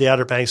called The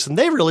Outer Banks, and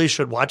they really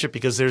should watch it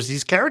because there's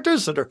these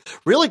characters that are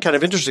really kind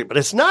of interesting. But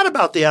it's not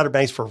about the Outer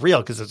Banks for real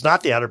because it's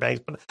not the Outer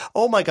Banks. But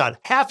oh my God,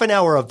 half an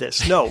hour of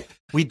this. No,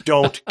 we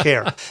don't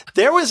care.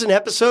 There was an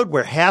episode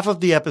where half of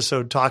the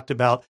episode talked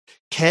about,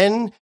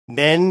 can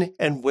men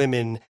and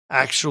women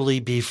actually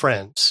be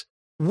friends?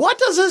 What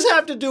does this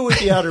have to do with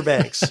the Outer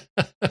Banks?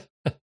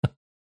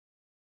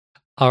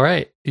 All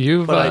right.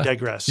 But I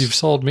digress. You've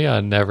sold me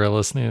on never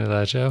listening to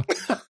that show.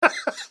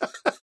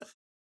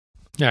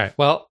 All right.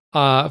 Well,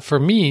 for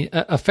me,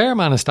 a fair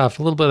amount of stuff,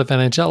 a little bit of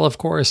NHL, of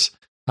course,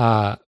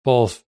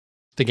 both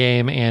the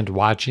game and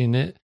watching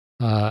it.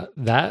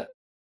 That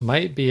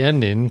might be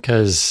ending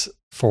because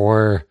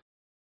for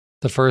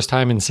the first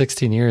time in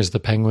 16 years, the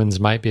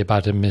Penguins might be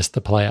about to miss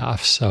the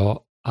playoffs.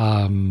 So,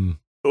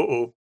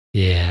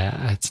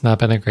 yeah, it's not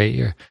been a great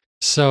year.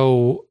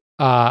 So,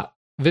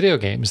 video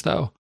games,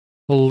 though.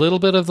 A little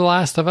bit of The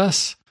Last of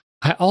Us.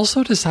 I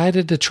also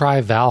decided to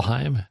try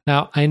Valheim.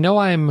 Now, I know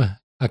I'm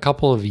a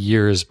couple of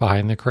years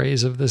behind the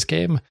craze of this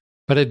game,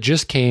 but it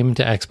just came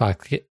to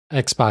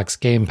Xbox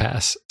Game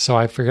Pass, so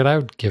I figured I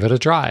would give it a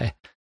try.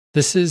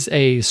 This is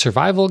a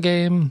survival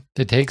game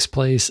that takes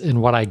place in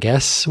what I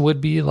guess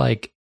would be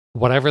like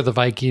whatever the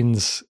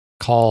Vikings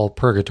call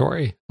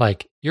purgatory.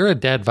 Like, you're a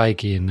dead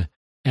Viking,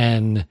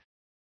 and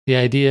the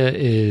idea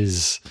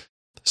is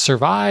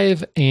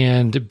survive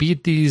and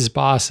beat these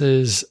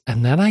bosses,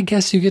 and then I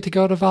guess you get to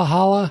go to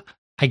Valhalla.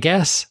 I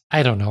guess.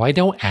 I don't know. I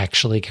don't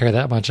actually care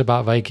that much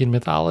about Viking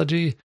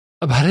mythology,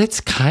 but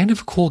it's kind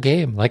of a cool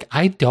game. Like,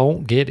 I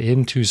don't get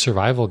into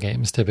survival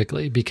games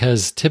typically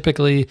because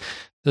typically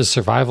the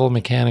survival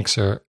mechanics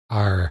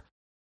are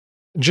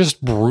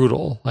just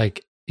brutal.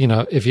 Like,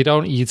 if you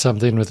don't eat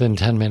something within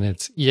 10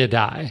 minutes, you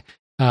die.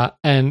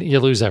 And you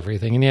lose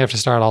everything and you have to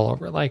start all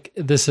over. Like,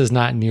 this is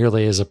not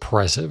nearly as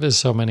oppressive as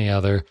so many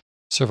other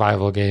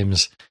survival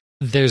games.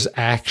 There's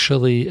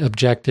actually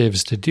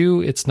objectives to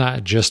do. It's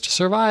not just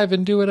survive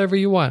and do whatever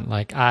you want.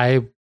 Like,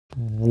 I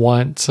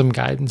want some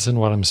guidance in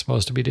what I'm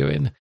supposed to be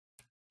doing.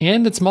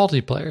 And it's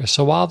multiplayer.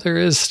 So while there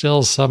is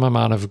still some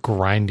amount of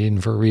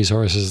grinding for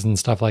resources and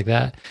stuff like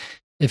that,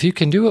 if you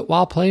can do it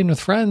while playing with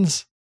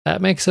friends,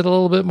 that makes it a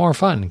little bit more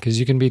fun because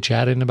you can be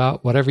chatting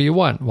about whatever you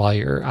want while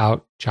you're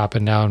out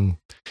chopping down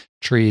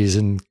trees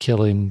and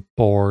killing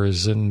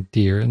boars and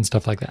deer and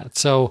stuff like that.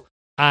 So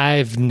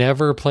I've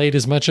never played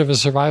as much of a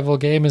survival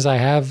game as I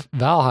have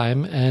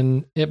Valheim,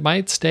 and it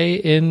might stay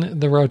in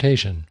the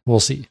rotation.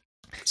 We'll see.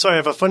 So I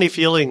have a funny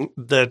feeling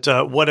that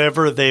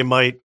whatever they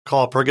might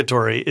call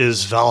purgatory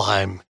is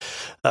Valheim.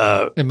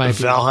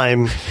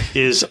 Valheim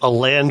is a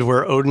land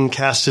where Odin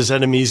cast his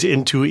enemies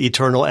into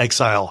eternal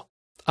exile.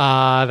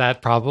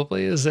 That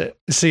probably is it.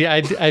 See,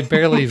 I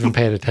barely even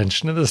paid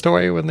attention to the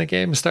story when the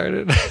game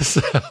started,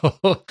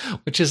 so,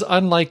 which is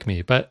unlike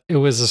me. But it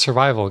was a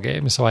survival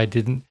game, so I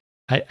didn't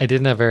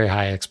have very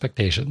high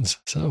expectations.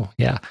 So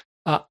yeah.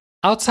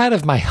 Outside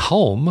of my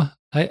home,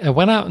 I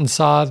went out and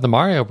saw the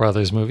Mario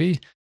Brothers movie.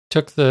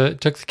 Took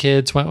the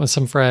kids, went with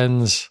some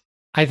friends.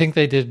 I think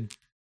they did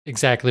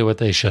exactly what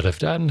they should have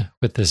done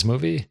with this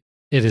movie.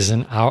 It is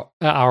an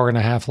hour and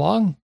a half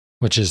long,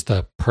 which is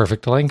the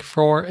perfect length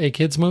for a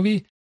kids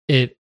movie.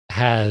 It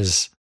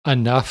has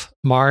enough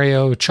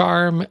Mario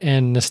charm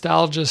and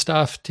nostalgia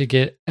stuff to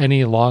get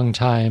any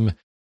longtime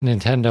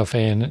Nintendo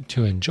fan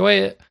to enjoy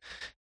it.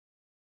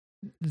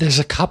 There's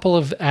a couple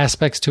of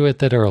aspects to it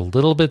that are a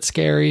little bit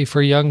scary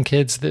for young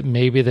kids that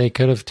maybe they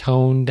could have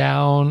toned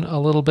down a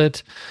little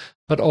bit.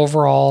 But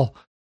overall,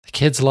 the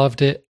kids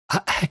loved it.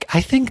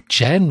 I think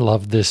Jen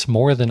loved this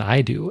more than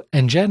I do.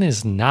 And Jen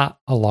is not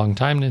a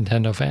longtime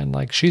Nintendo fan.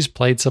 Like, she's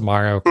played some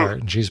Mario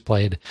Kart and she's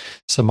played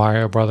some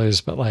Mario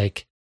Brothers, but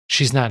like,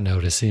 she's not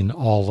noticing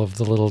all of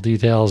the little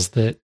details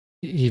that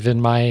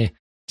even my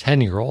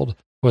 10-year-old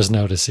was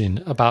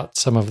noticing about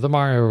some of the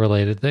Mario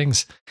related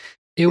things.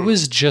 It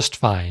was just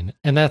fine.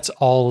 And that's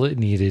all it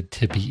needed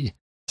to be.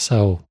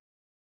 So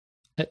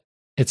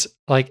it's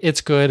like,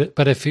 it's good.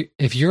 But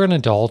if you're an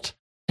adult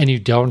and you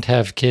don't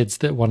have kids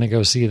that want to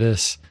go see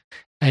this,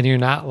 and you're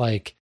not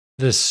like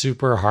this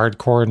super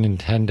hardcore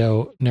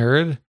Nintendo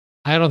nerd,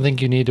 I don't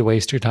think you need to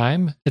waste your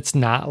time. It's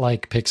not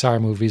like Pixar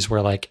movies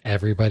where like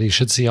everybody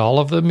should see all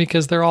of them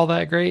because they're all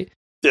that great.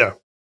 Yeah.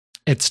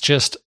 It's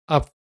just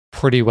a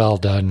pretty well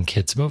done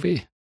kids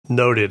movie.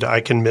 Noted.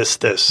 I can miss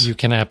this. You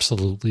can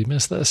absolutely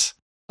miss this.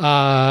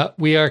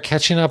 We are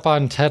catching up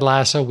on Ted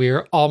Lasso. We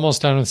are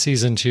almost done with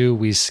season 2.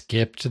 We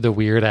skipped the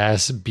weird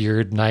ass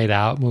Beard Night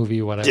Out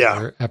movie,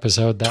 whatever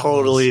episode that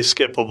totally was.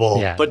 Skippable.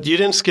 Yeah. But you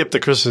didn't skip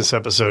the Christmas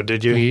episode,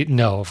 did you?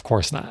 No, of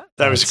course not.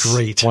 That was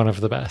great. One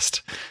of the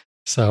best.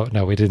 So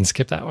no, we didn't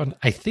skip that one.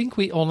 I think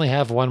we only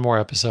have one more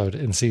episode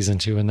in season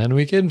 2, and then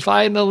we can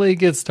finally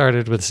get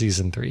started with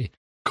season 3.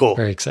 Cool.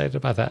 Very excited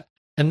about that.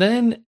 And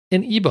then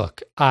an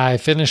ebook. I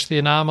finished The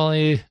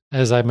Anomaly,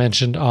 as I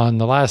mentioned on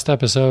the last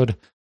episode.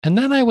 And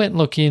then I went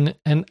looking,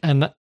 and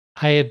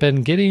I had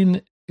been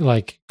getting,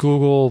 like,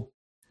 Google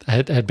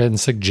had been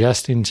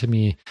suggesting to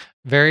me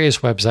various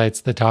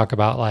websites that talk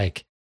about,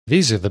 like,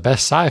 these are the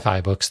best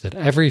sci-fi books that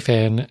every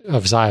fan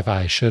of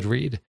sci-fi should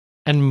read.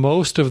 And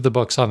most of the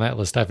books on that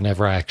list I've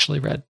never actually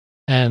read.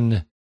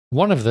 And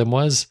one of them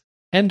was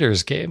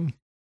Ender's Game.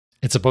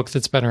 It's a book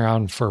that's been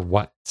around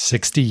for,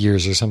 60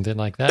 years or something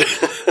like that.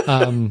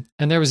 And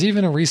there was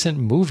even a recent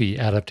movie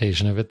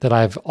adaptation of it that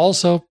I've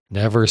also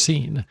never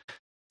seen.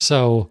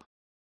 So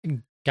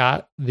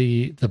got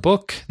the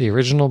book, the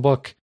original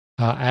book,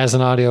 as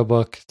an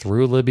audiobook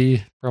through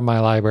Libby from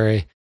my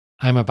library.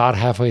 I'm about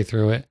halfway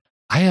through it.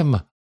 I am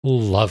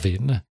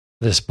loving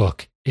this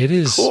book. It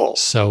is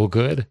so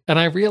good. And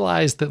I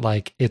realized that,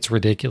 like, it's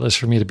ridiculous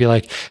for me to be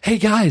like, hey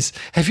guys,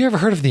 have you ever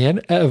heard of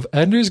of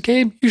Ender's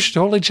Game? You should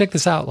totally check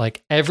this out.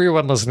 Like,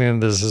 everyone listening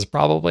to this has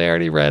probably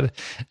already read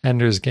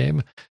Ender's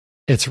Game.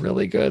 It's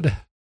really good.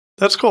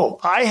 That's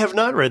cool. I have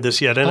not read this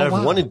yet, and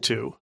I've wanted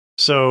to.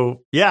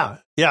 So, yeah.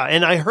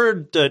 And I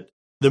heard that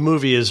the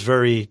movie is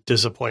very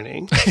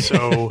disappointing.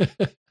 So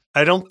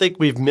I don't think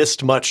we've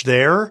missed much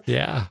there.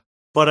 Yeah.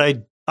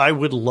 But I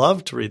would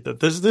love to read that.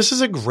 This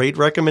is a great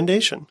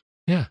recommendation.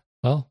 Yeah.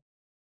 Well,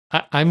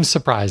 I'm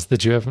surprised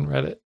that you haven't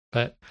read it,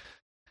 but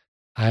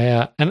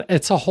and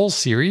it's a whole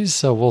series.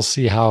 So we'll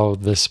see how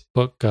this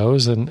book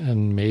goes,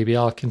 and maybe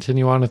I'll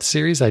continue on with the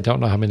series. I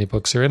don't know how many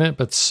books are in it,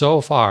 but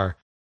so far,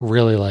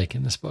 really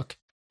liking this book.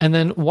 And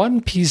then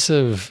one piece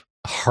of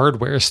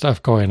hardware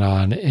stuff going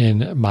on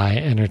in my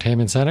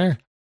entertainment center.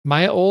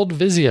 My old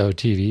Vizio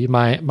TV,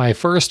 my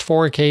first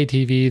 4K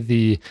TV,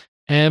 the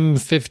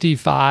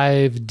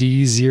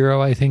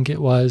M55D0, I think it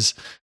was,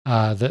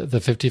 the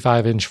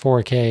 55-inch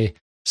 4K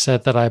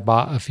set that I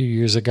bought a few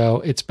years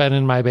ago. It's been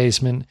in my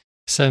basement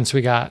since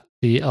we got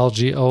the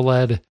LG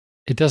OLED.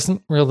 It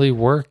doesn't really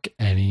work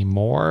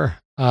anymore.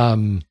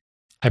 I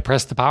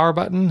press the power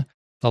button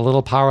the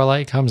little power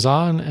light comes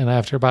on, and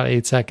after about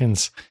 8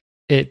 seconds,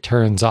 it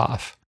turns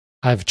off.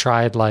 I've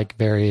tried like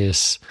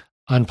various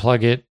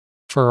unplug it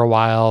for a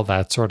while,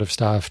 that sort of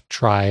stuff.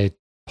 Try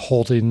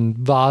holding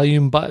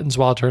volume buttons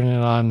while turning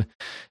it on.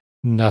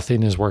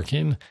 Nothing is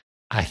working.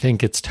 I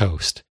think it's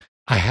toast.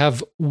 I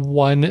have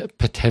one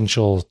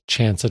potential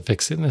chance at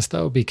fixing this,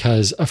 though,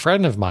 because a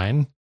friend of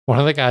mine, one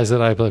of the guys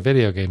that I play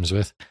video games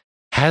with,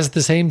 has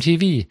the same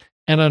TV.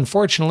 And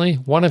unfortunately,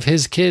 one of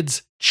his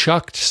kids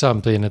chucked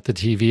something at the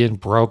TV and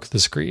broke the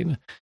screen,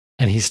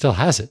 and he still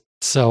has it.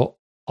 So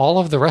all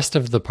of the rest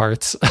of the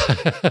parts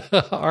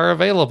are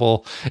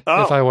available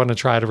if I want to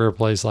try to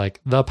replace like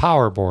the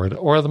power board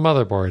or the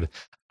motherboard.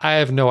 I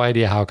have no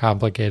idea how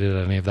complicated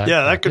any of that.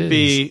 Yeah, that could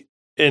be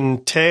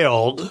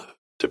entailed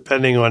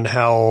depending on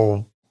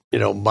how,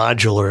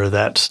 modular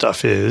that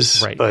stuff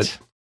is. Right. But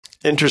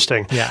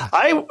interesting. Yeah.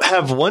 I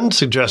have one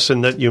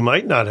suggestion that you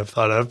might not have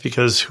thought of,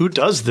 because who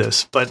does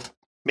this? But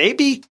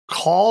maybe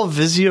call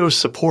Vizio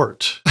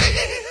support.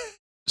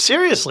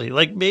 Seriously,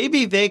 like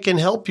maybe they can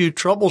help you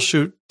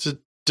troubleshoot to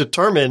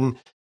determine,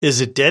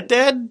 is it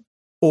dead,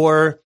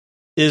 or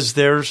is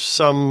there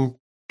some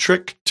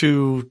trick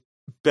to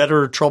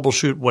better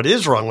troubleshoot what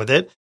is wrong with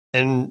it?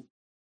 And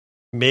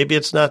maybe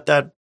it's not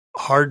that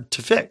hard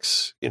to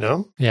fix,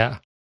 Yeah.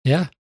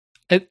 Yeah.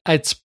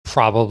 It's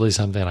probably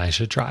something I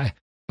should try.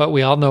 But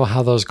we all know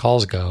how those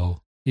calls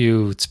go.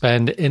 You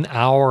spend an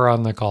hour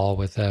on the call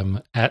with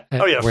them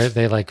where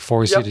they like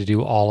force you to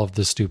do all of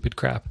the stupid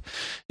crap.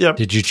 Yep.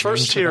 Did you change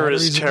First tier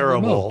is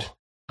terrible.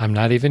 I'm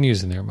not even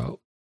using the remote.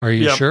 Are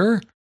you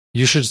sure?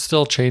 You should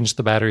still change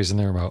the batteries in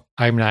the remote.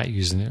 I'm not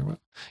using the remote.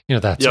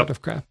 That sort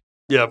of crap.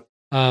 Yep.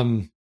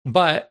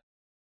 But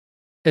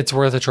it's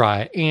worth a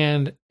try.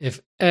 And if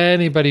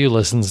anybody who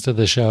listens to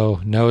the show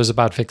knows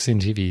about fixing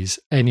TVs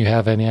and you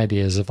have any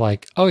ideas of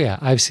like, oh yeah,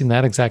 I've seen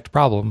that exact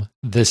problem,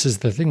 this is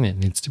the thing that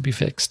needs to be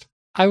fixed,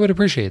 I would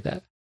appreciate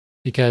that.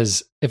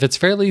 Because if it's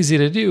fairly easy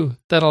to do,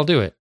 then I'll do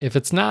it. If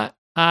it's not,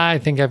 I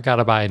think I've got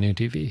to buy a new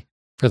TV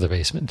for the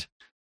basement.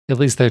 At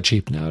least they're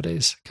cheap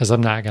nowadays, because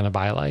I'm not going to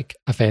buy like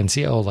a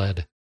fancy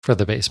OLED for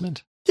the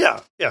basement.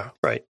 Yeah,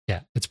 right. Yeah,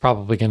 it's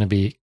probably going to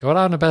be go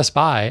down to Best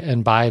Buy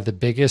and buy the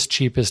biggest,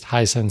 cheapest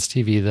Hisense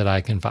TV that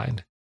I can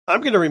find.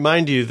 I'm going to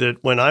remind you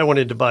that when I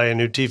wanted to buy a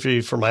new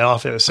TV for my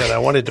office and I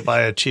wanted to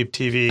buy a cheap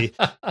TV,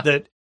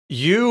 that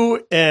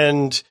you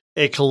and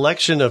a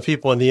collection of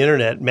people on the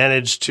internet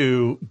managed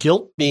to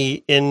guilt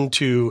me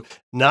into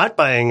not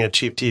buying a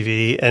cheap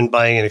TV and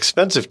buying an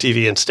expensive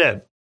TV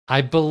instead.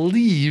 I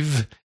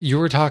believe you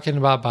were talking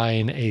about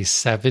buying a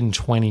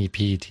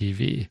 720p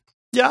TV.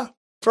 Yeah,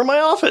 for my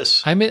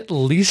office. I'm at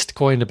least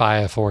going to buy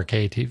a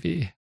 4K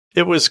TV.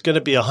 It was going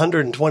to be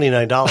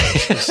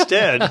 $129.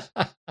 Instead,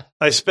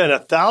 I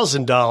spent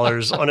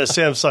 $1,000 on a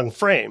Samsung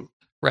frame.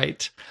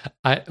 Right.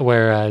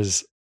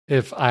 Whereas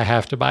if I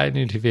have to buy a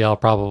new TV, I'll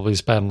probably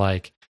spend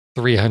like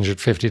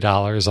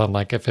 $350 on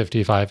like a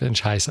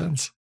 55-inch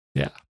Hisense.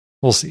 Yeah,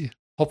 we'll see.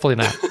 Hopefully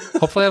not.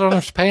 Hopefully I don't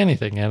have to pay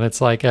anything. And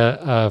it's like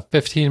a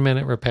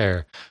 15-minute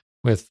repair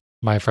with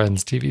my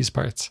friend's TV's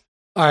parts.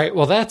 All right.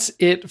 Well, that's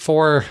it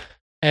for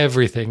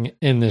everything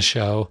in this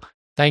show.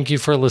 Thank you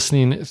for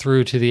listening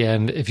through to the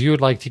end. If you would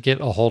like to get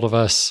a hold of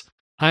us,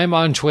 I'm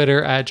on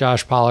Twitter at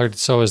Josh Pollard.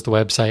 So is the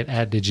website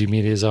at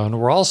DigiMediaZone.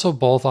 We're also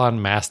both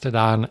on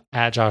Mastodon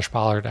at Josh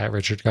Pollard, at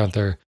Richard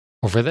Gunther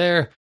over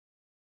there.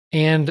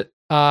 And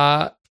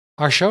our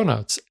show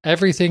notes,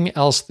 everything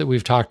else that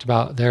we've talked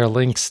about, there are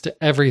links to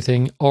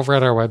everything over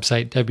at our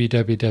website,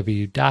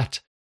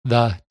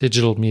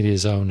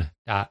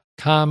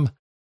 www.thedigitalmediazone.com.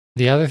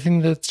 The other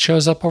thing that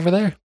shows up over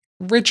there,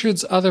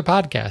 Richard's other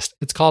podcast.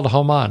 It's called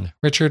Home On.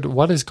 Richard,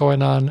 what is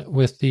going on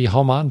with the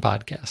Home On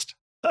podcast?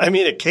 I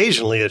mean,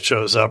 occasionally it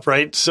shows up,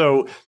 right?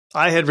 So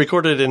I had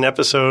recorded an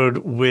episode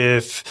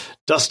with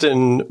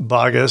Dustin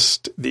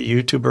Boggust, the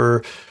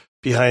YouTuber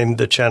behind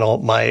the channel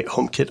My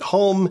HomeKit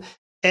Home.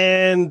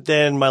 And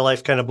then my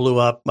life kind of blew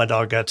up. My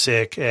dog got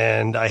sick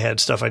and I had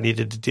stuff I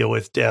needed to deal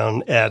with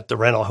down at the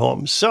rental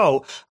home.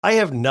 So I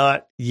have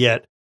not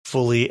yet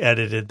fully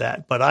edited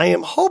that, but I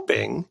am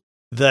hoping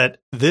that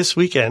this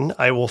weekend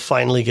I will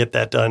finally get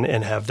that done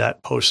and have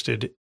that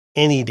posted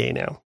any day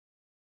now.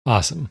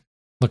 Awesome.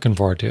 Looking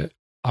forward to it.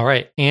 All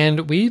right.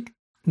 And we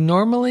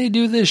normally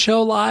do this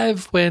show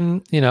live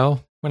when, we're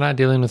not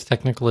dealing with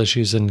technical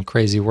issues and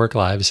crazy work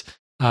lives.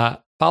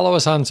 Follow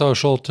us on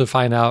social to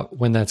find out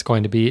when that's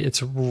going to be.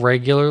 It's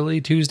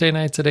regularly Tuesday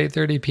nights at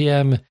 8:30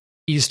 p.m.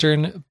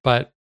 Eastern,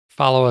 but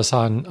follow us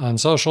on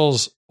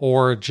socials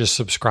or just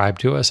subscribe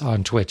to us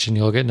on Twitch and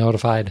you'll get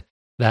notified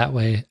that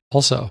way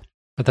also.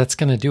 But that's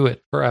going to do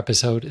it for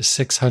episode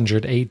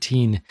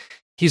 618.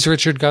 He's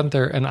Richard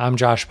Gunther and I'm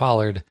Josh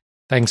Pollard.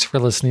 Thanks for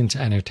listening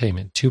to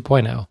Entertainment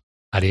 2.0.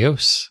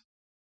 Adios.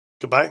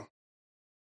 Goodbye.